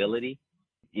responsibility.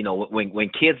 When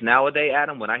kids nowadays,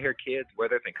 Adam, when I hear kids,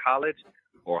 whether it's in college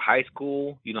or high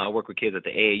school, I work with kids at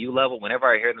the AAU level, whenever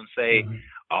I hear them say,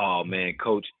 oh man,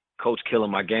 coach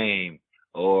killing my game,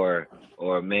 or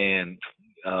man,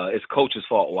 it's coach's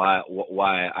fault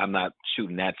why I'm not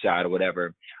shooting that shot or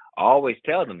whatever, I always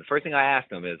tell them, the first thing I ask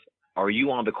them is, are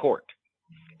you on the court?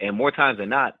 And more times than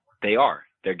not, they are.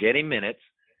 They're getting minutes.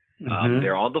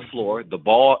 They're on the floor. The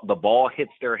ball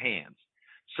hits their hands.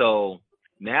 So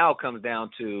now it comes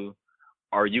down to,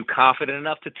 are you confident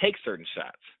enough to take certain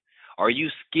shots? Are you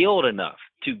skilled enough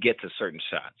to get to certain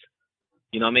shots?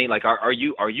 You know what I mean? Like, are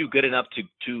you good enough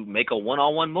to make a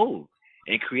one-on-one move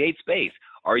and create space?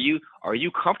 Are you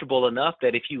comfortable enough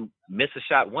that if you miss a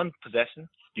shot one possession,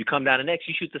 you come down the next,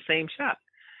 you shoot the same shot?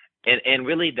 And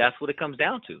really, that's what it comes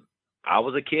down to. I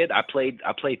was a kid. I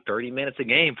played 30 minutes a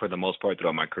game for the most part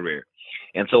throughout my career.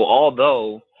 And so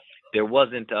although there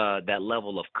wasn't that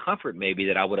level of comfort maybe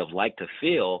that I would have liked to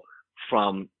feel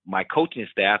from my coaching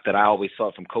staff that I always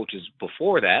saw from coaches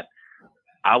before that,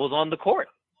 I was on the court.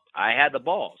 I had the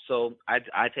ball. So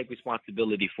I take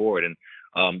responsibility for it.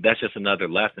 And that's just another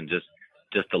lesson,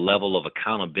 just the level of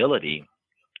accountability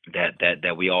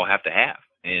that we all have to have.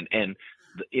 And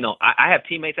I have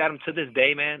teammates, Adam, to this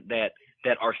day, man,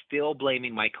 that are still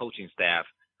blaming my coaching staff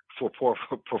for poor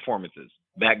performances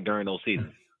back during those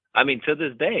seasons. I mean, to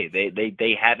this day,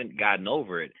 they haven't gotten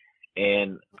over it.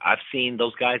 And I've seen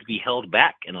those guys be held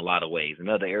back in a lot of ways in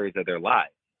other areas of their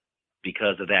lives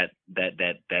because of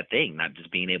that thing, not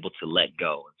just being able to let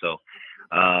go. So,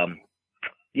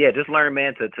 just learn,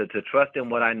 man, to trust in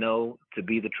what I know to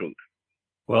be the truth.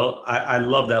 Well, I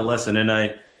love that lesson. And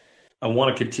I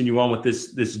want to continue on with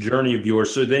this journey of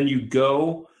yours. So then you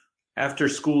go, after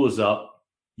school is up,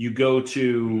 you go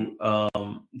to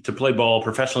play ball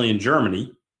professionally in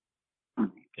Germany,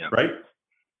 right?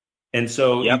 And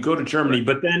so you go to Germany,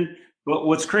 but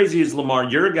what's crazy is, Lamar,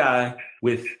 you're a guy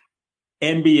with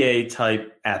NBA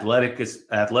type athletic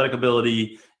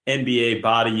ability, NBA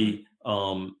body.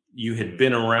 You had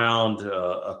been around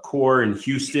a core in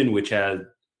Houston, which had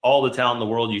all the talent in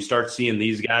the world. You start seeing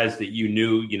these guys that you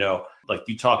knew, like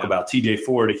you talk about TJ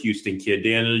Ford, a Houston kid,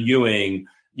 Daniel Ewing,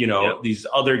 these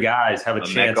other guys have a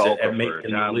chance at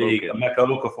making the league. Emeka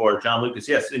Okafor, John Lucas,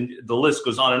 yes, and the list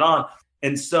goes on and on.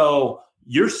 And so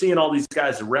you're seeing all these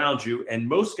guys around you, and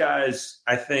most guys,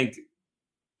 I think,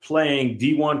 playing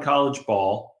D1 college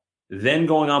ball, then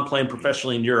going on playing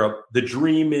professionally in Europe, the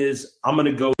dream is, I'm going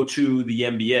to go to the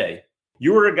NBA.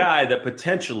 You were a guy that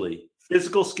potentially,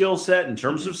 physical skill set in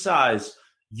terms of size,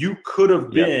 you could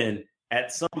have been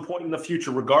at some point in the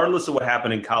future, regardless of what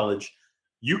happened in college,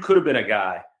 you could have been a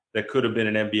guy that could have been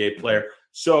an NBA player.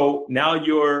 So now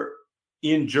you're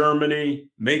in Germany,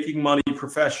 making money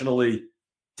professionally.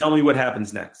 Tell me what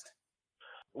happens next.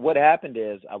 What happened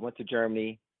is I went to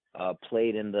Germany,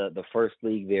 played in the first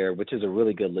league there, which is a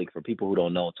really good league. For people who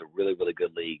don't know, it's a really, really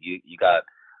good league. You got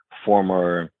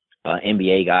former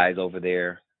NBA guys over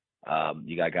there.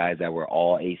 You got guys that were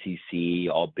all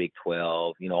ACC, all Big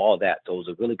 12, all that. So it was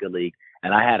a really good league.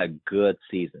 And I had a good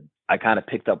season. I kind of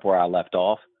picked up where I left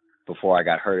off before I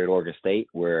got hurt at Oregon State,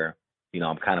 where,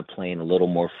 I'm kind of playing a little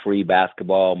more free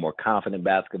basketball, more confident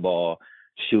basketball,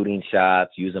 shooting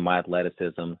shots, using my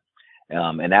athleticism.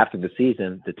 And after the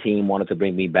season, the team wanted to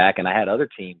bring me back, and I had other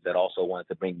teams that also wanted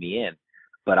to bring me in.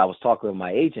 But I was talking with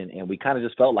my agent, and we kind of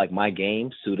just felt like my game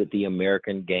suited the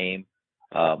American game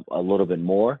a little bit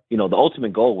more. The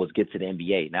ultimate goal was get to the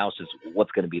NBA. Now it's just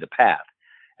what's going to be the path.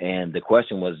 And the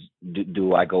question was,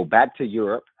 do I go back to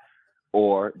Europe,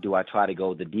 or do I try to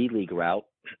go the D-League route?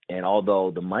 And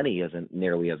although the money isn't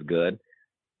nearly as good,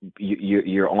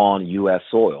 you're on U.S.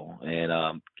 soil, and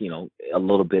a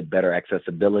little bit better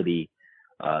accessibility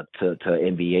to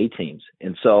NBA teams.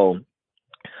 And so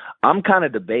I'm kind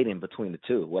of debating between the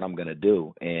two, what I'm going to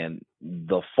do. And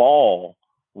the fall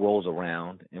rolls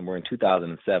around, and we're in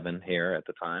 2007 here at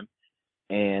the time.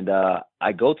 And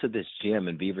I go to this gym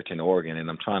in Beaverton, Oregon, and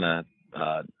I'm trying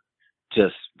to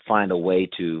just find a way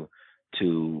to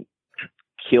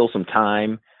kill some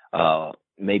time,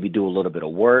 maybe do a little bit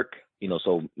of work,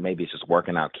 so maybe it's just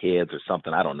working out kids or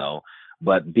something, I don't know,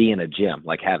 but be in a gym,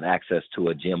 like have access to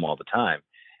a gym all the time.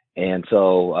 And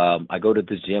so I go to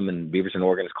this gym in Beaverton,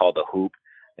 Oregon. It's called the Hoop.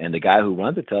 And the guy who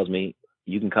runs it tells me,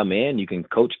 you can come in, you can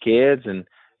coach kids, and,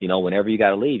 whenever you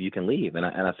got to leave, you can leave. And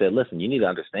I said, listen, you need to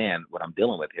understand what I'm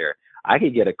dealing with here. I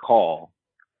could get a call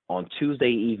on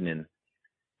Tuesday evening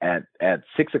at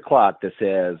 6 o'clock that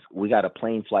says, we got a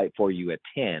plane flight for you at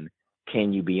 10.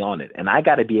 Can you be on it? And I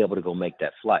got to be able to go make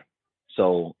that flight.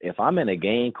 So if I'm in a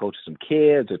game, coaching some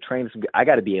kids or training some, I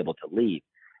got to be able to leave.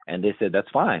 And they said, that's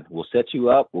fine. We'll set you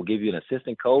up. We'll give you an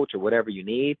assistant coach or whatever you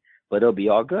need, but it'll be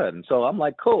all good. And so I'm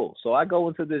like, cool. So I go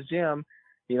into this gym,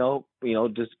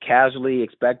 just casually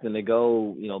expecting to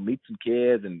go, meet some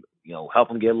kids and, help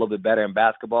them get a little bit better in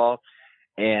basketball.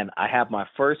 And I have my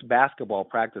first basketball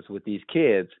practice with these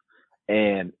kids.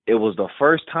 And it was the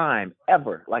first time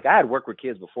ever. Like, I had worked with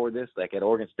kids before this, like at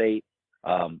Oregon State.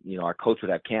 Our coach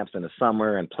would have camps in the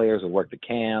summer and players would work the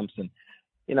camps. And,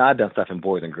 I'd done stuff in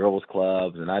boys and girls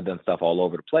clubs and I'd done stuff all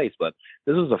over the place. But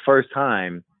this was the first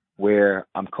time where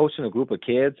I'm coaching a group of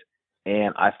kids,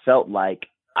 and I felt like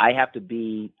I have to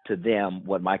be to them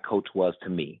what my coach was to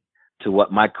me, to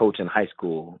what my coach in high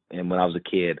school and when I was a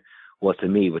kid was to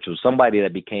me, which was somebody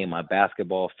that became my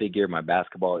basketball figure, my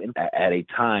basketball at a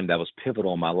time that was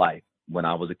pivotal in my life when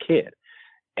I was a kid.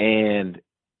 And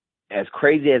as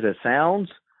crazy as it sounds,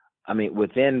 I mean,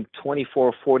 within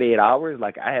 24, 48 hours,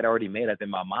 like, I had already made up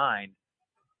in my mind,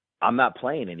 I'm not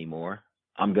playing anymore.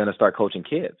 I'm going to start coaching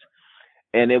kids.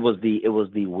 And it was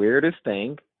the weirdest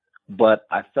thing, but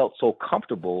I felt so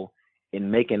comfortable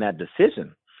in making that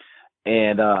decision.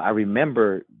 And I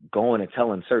remember going and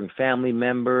telling certain family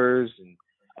members,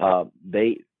 and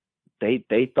they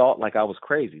thought like I was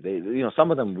crazy. They,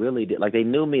 some of them really did. Like, they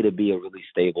knew me to be a really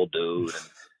stable dude,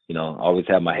 and, always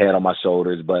had my head on my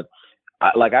shoulders. But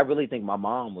I really think my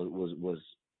mom was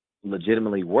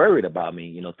legitimately worried about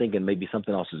me, thinking maybe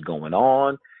something else is going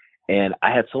on. And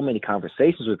I had so many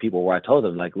conversations with people where I told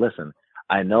them, like, listen,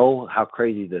 I know how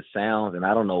crazy this sounds, and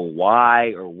I don't know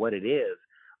why or what it is,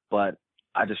 but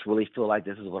I just really feel like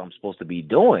this is what I'm supposed to be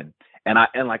doing. And I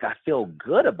feel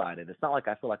good about it. It's not like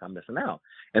I feel like I'm missing out.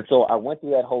 And so I went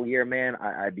through that whole year, man.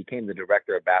 I became the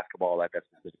director of basketball at that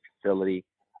specific facility.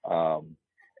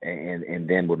 And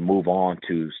then would move on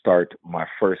to start my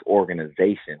first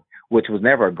organization, which was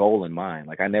never a goal in mind.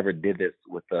 Like, I never did this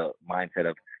with the mindset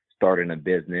of starting a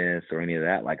business or any of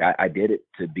that. Like, I did it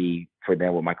to be for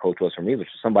them what my coach was for me, which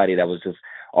was somebody that was just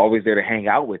always there to hang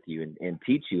out with you and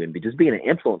teach you and just being an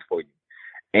influence for you.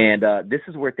 And this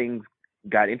is where things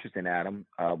got interesting, Adam,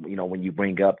 when you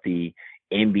bring up the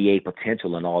NBA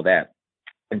potential and all that.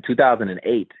 In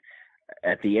 2008,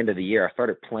 at the end of the year, I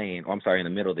started playing, in the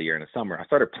middle of the year, in the summer, I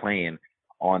started playing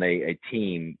on a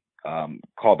team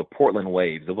called the Portland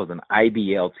Waves. It was an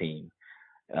IBL team,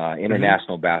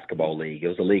 International Basketball League. It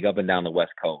was a league up and down the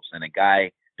West Coast. And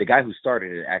the guy who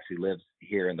started it actually lives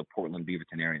here in the Portland,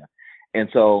 Beaverton area. And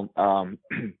so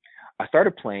I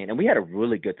started playing, and we had a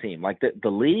really good team. Like, the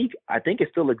league, I think it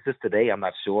still exists today. I'm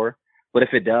not sure. But if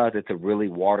it does, it's a really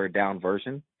watered down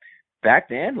version. Back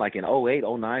then, like in 08,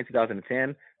 09,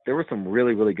 2010, there were some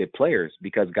really, really good players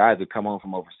because guys would come home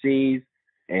from overseas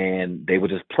and they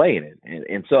would just play in it.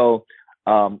 And so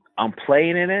I'm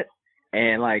playing in it,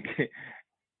 and, like,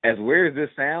 as weird as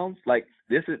this sounds, like,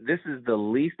 this is the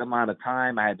least amount of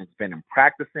time I had been spending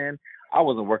practicing. I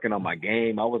wasn't working on my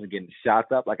game. I wasn't getting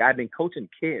shots up. Like, I'd been coaching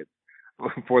kids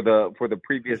for the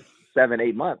previous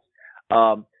 7-8 months.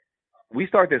 We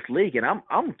start this league, and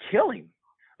I'm killing.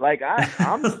 Like,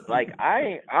 I'm like,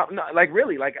 I'm not, like,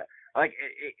 really, like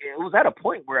it was at a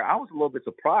point where I was a little bit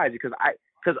surprised because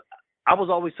I was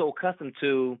always so accustomed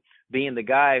to being the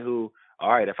guy who,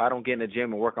 all right, if I don't get in the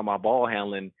gym and work on my ball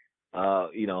handling,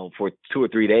 for 2 or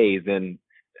 3 days, then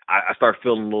I start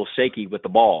feeling a little shaky with the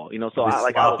ball, So I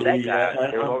was that guy.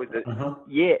 There was always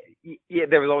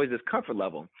there was always this comfort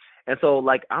level, and so,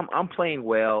 like, I'm playing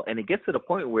well, and it gets to the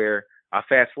point where I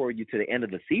fast forward you to the end of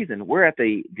the season. We're at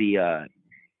the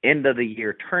end of the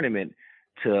year tournament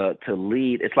to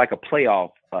lead. It's like a playoff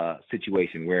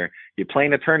situation where you're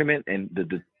playing a tournament, and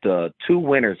the two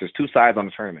winners. There's two sides on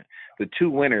the tournament. The two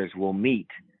winners will meet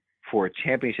for a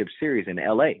championship series in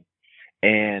LA.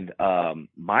 And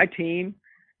my team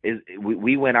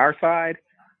we went our side.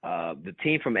 The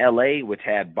team from LA, which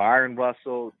had Byron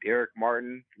Russell, Derek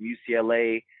Martin from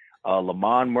UCLA,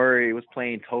 Lamar Murray was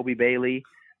playing, Toby Bailey,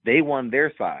 they won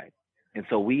their side. And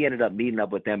so we ended up meeting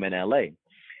up with them in LA.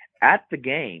 At the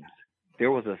games, there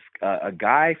was a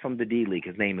guy from the D League.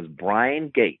 His name is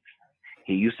Brian Gates.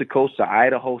 He used to coach the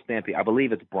Idaho Stampede. I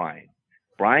believe it's Brian.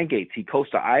 Brian Gates. He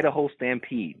coached the Idaho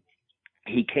Stampede.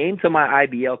 He came to my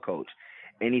IBL coach,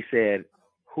 and he said,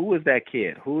 "Who is that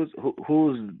kid? Who's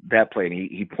that player?" And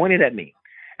he pointed at me.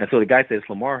 And so the guy says,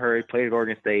 Lamar Hurd, played at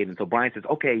Oregon State. And so Brian says,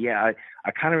 okay, yeah,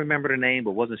 I kind of remember the name,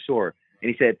 but wasn't sure. And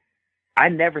he said, I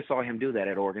never saw him do that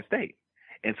at Oregon State.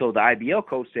 And so the IBL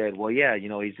coach said, well, yeah,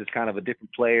 he's just kind of a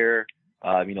different player.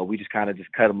 We just kind of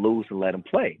just cut him loose and let him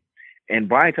play. And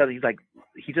Brian tells me, he's like,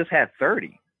 he just had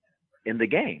 30 in the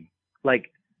game.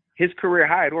 Like, his career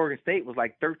high at Oregon State was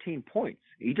like 13 points.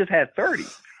 He just had 30.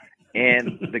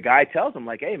 And the guy tells him,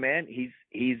 like, hey, man,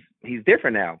 he's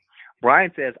different now.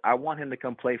 Brian says, I want him to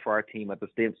come play for our team at the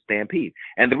Stampede.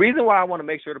 And the reason why I want to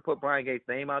make sure to put Brian Gates'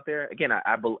 name out there, again,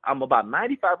 I'm about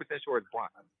 95% sure it's Brian.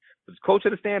 It's coach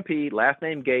of the Stampede, last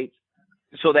name Gates,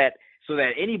 so that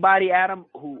anybody, Adam,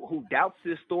 who doubts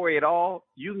this story at all,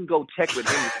 you can go check with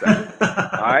him.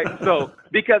 All right? So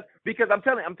because I'm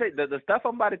telling the stuff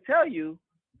I'm about to tell you,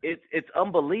 it's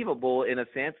unbelievable in a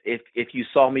sense if you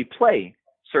saw me play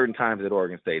certain times at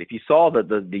Oregon State, if you saw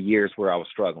the years where I was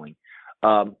struggling.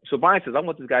 So Brian says, I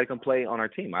want this guy to come play on our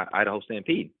team, Idaho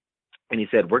Stampede. And he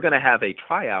said, we're going to have a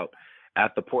tryout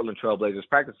at the Portland Trailblazers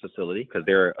practice facility because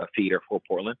they're a feeder for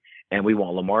Portland, and we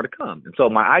want Lamar to come. And so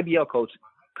my IBL coach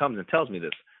comes and tells me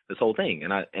this whole thing.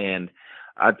 And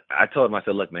I told him, I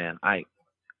said, look, man, I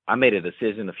made a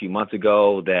decision a few months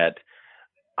ago that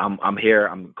I'm here,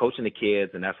 I'm coaching the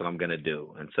kids, and that's what I'm going to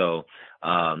do. And so,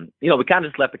 we kind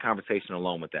of just left the conversation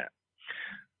alone with that.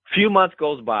 A few months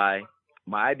goes by.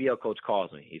 My IBL coach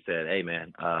calls me. He said, hey,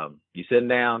 man, you sitting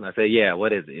down? I said, yeah,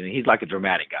 what is it? And he's like a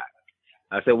dramatic guy.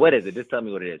 I said, what is it? Just tell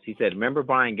me what it is. He said, remember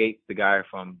Brian Gates, the guy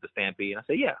from the Stampede? And I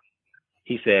said, yeah.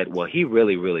 He said, well, he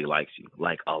really, really likes you,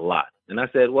 like a lot. And I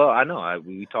said, well, I know.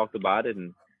 We talked about it,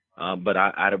 and but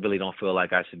I really don't feel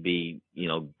like I should be,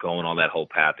 going on that whole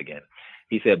path again.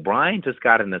 He said, Brian just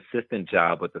got an assistant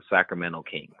job with the Sacramento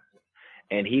Kings,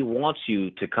 and he wants you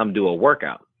to come do a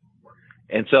workout.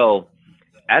 And so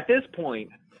at this point,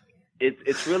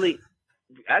 it's really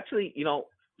actually,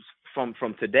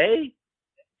 from today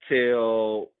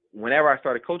till whenever I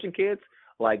started coaching kids,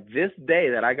 like this day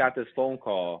that I got this phone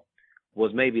call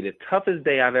was maybe the toughest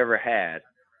day I've ever had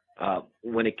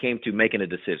when it came to making a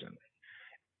decision.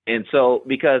 And so,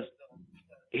 because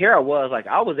here I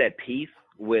was at peace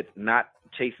with not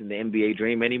chasing the NBA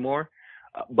dream anymore.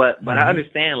 But I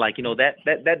understand,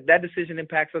 that decision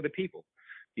impacts other people.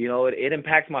 It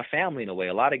impacts my family in a way.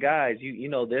 A lot of guys,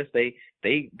 they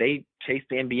chase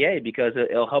the NBA because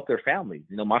it'll help their families.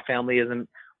 My family isn't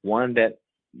one that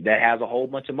has a whole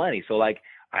bunch of money. So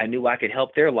I knew I could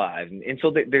help their lives. And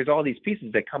so there's all these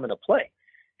pieces that come into play.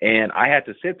 And I had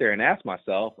to sit there and ask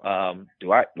myself,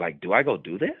 do I go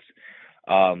do this?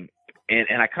 And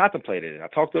I contemplated it. I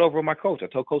talked it over with my coach. I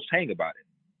told Coach Tang about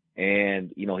it.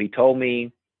 And, he told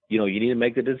me, you need to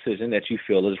make the decision that you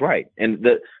feel is right. And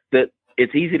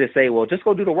it's easy to say, well, just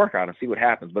go do the workout and see what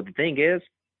happens. But the thing is,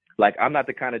 I'm not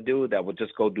the kind of dude that would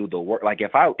just go do the work.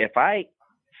 If I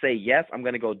say, yes, I'm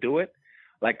going to go do it,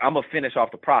 I'm going to finish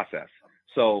off the process.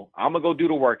 So I'm going to go do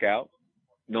the workout.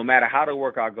 No matter how the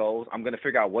workout goes, I'm going to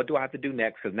figure out what do I have to do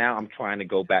next, because now I'm trying to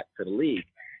go back to the league.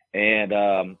 And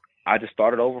I just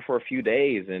started over for a few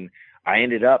days, and I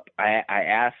ended up, I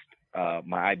asked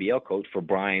my IBL coach for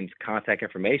Brian's contact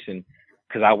information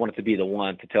because I wanted to be the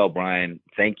one to tell Brian,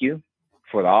 thank you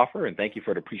for the offer and thank you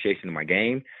for the appreciation of my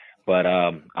game. But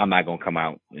I'm not going to come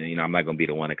out, I'm not going to be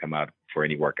the one to come out for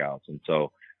any workouts. And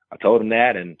so I told him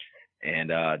that, and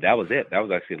that was it. That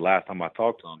was actually the last time I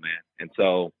talked to him, man. And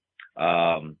so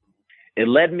it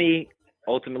led me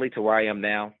ultimately to where I am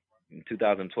now. In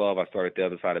 2012, I started the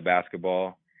other side of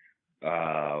basketball.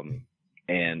 And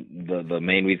the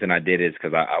main reason I did is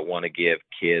because I want to give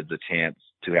kids a chance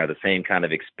to have the same kind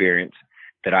of experience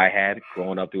that I had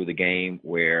growing up through the game,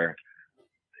 where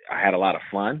I had a lot of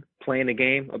fun playing the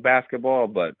game of basketball,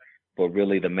 but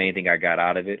really the main thing I got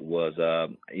out of it was,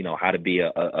 how to be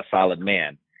a solid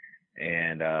man.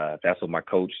 And that's what my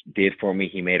coach did for me.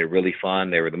 He made it really fun.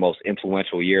 They were the most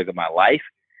influential years of my life.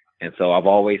 And so I've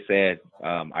always said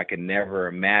I could never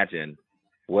imagine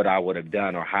what I would have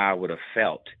done or how I would have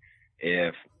felt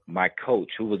if my coach,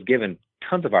 who was given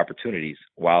tons of opportunities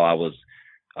while I was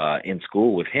in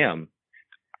school with him,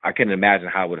 I couldn't imagine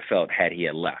how I would have felt had he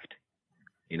had left.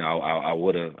 You know, I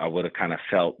would have kind of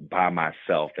felt by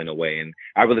myself in a way, and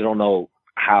I really don't know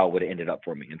how it would have ended up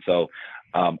for me. And so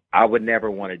I would never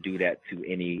want to do that to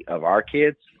any of our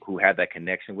kids who have that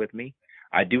connection with me.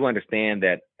 I do understand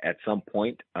that at some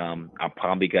point I'm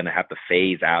probably going to have to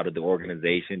phase out of the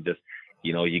organization. Just,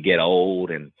 you know, you get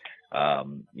old and,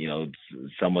 you know,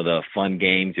 some of the fun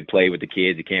games you play with the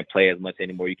kids, you can't play as much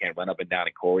anymore. You can't run up and down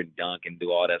the court and dunk and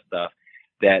do all that stuff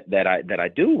that I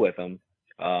do with them.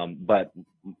 But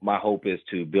my hope is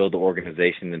to build the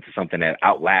organization into something that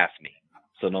outlasts me.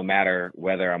 So no matter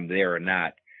whether I'm there or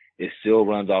not, it still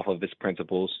runs off of its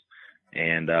principles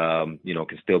and, you know,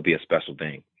 can still be a special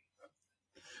thing.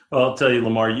 Well, I'll tell you,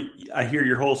 Lamar, I hear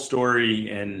your whole story,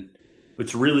 and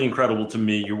it's really incredible to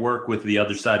me. Your work with the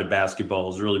other side of basketball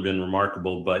has really been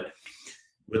remarkable. But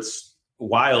what's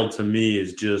wild to me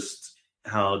is just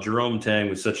how Jerome Tang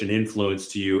was such an influence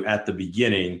to you at the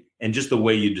beginning, and just the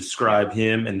way you describe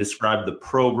him and describe the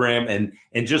program, and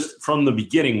just from the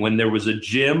beginning when there was a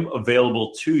gym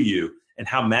available to you and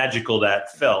how magical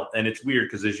that felt. And it's weird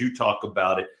because as you talk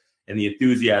about it and the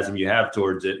enthusiasm you have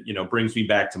towards it, you know, brings me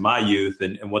back to my youth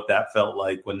and what that felt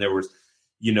like when there was,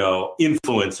 you know,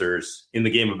 influencers in the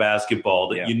game of basketball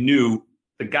that you knew,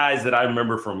 the guys that I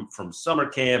remember from summer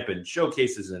camp and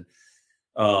showcases and,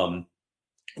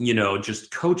 you know,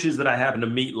 just coaches that I happened to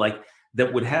meet, like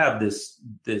that would have this,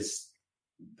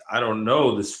 I don't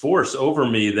know, this force over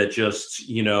me that just,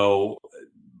 you know,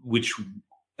 which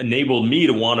enabled me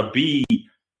to want to be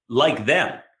like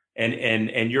them.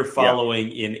 And you're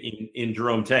following in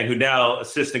Jerome Tang, who now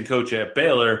assistant coach at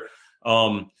Baylor.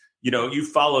 You know, you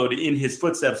followed in his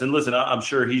footsteps. And listen, I'm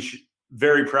sure he's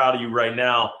very proud of you right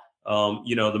now.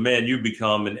 You know, the man you've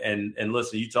become. And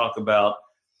listen, you talk about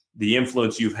the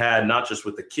influence you've had, not just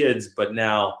with the kids, but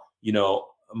now, you know,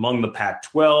 among the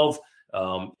Pac-12.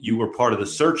 You were part of the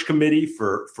search committee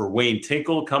for Wayne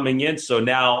Tinkle coming in. So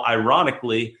now,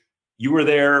 ironically, you were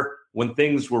there when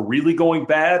things were really going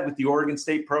bad with the Oregon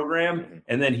State program.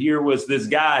 And then here was this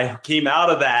guy who came out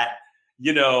of that,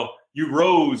 you know, you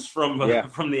rose from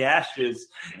the ashes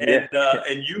and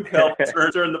you helped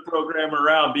turn the program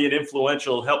around, being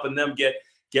influential, helping them get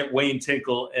Wayne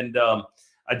Tinkle. And I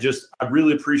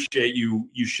really appreciate you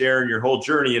sharing your whole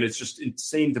journey. And it's just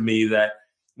insane to me that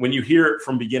when you hear it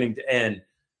from beginning to end,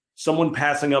 someone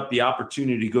passing up the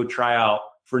opportunity to go try out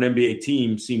for an NBA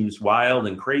team seems wild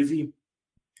and crazy.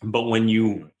 But when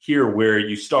you hear where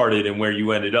you started and where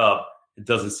you ended up, it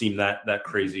doesn't seem that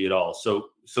crazy at all. So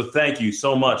thank you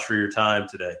so much for your time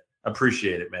today. I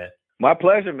appreciate it, man. My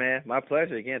pleasure, man. My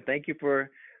pleasure. Again, thank you for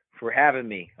having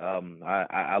me.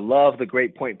 I love the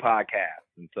Great Point podcast.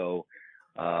 And so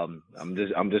I'm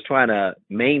just trying to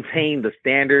maintain the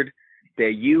standard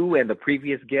that you and the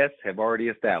previous guests have already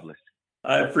established.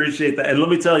 I appreciate that. And let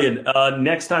me tell you,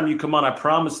 next time you come on, I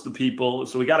promise the people,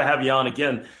 so we got to have you on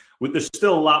again. There's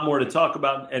still a lot more to talk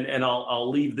about, and I'll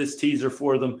leave this teaser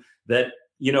for them that,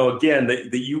 you know, again,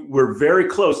 that you were very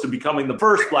close to becoming the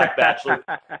first Black Bachelor,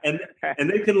 and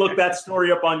they can look that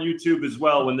story up on YouTube as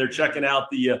well when they're checking out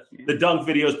the dunk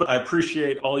videos. But I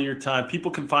appreciate all your time.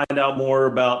 People can find out more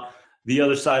about The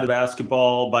Other Side of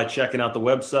Basketball by checking out the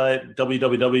website,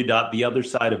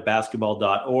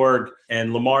 www.theothersideofbasketball.org.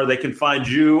 And Lamar, they can find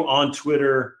you on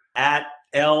Twitter at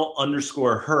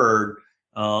 @L_Hurd.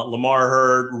 Lamar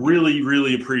Hurd, really,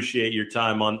 really appreciate your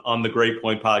time on the Great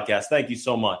Point podcast. Thank you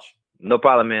so much. No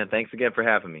problem, man. Thanks again for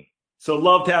having me. So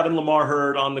loved having Lamar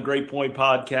Hurd on the Great Point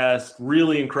podcast.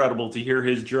 Really incredible to hear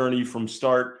his journey from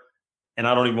start. And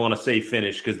I don't even want to say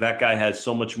finish because that guy has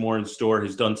so much more in store.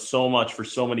 He's done so much for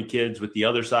so many kids with The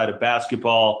Other Side of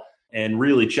Basketball. And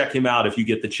really check him out if you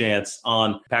get the chance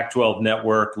on Pac-12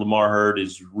 Network. Lamar Hurd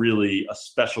is really a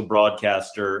special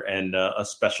broadcaster and a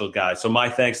special guy. So my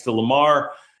thanks to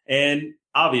Lamar, and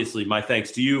obviously my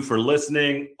thanks to you for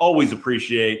listening. Always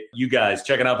appreciate you guys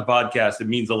checking out the podcast. It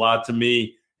means a lot to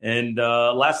me. And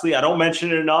lastly, I don't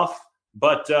mention it enough,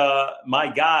 but my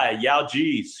guy, Yao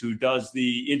G's, who does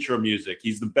the intro music.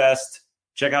 He's the best.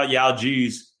 Check out Yao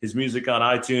G's, his music on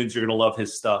iTunes. You're going to love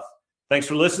his stuff. Thanks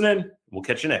for listening. We'll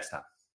catch you next time.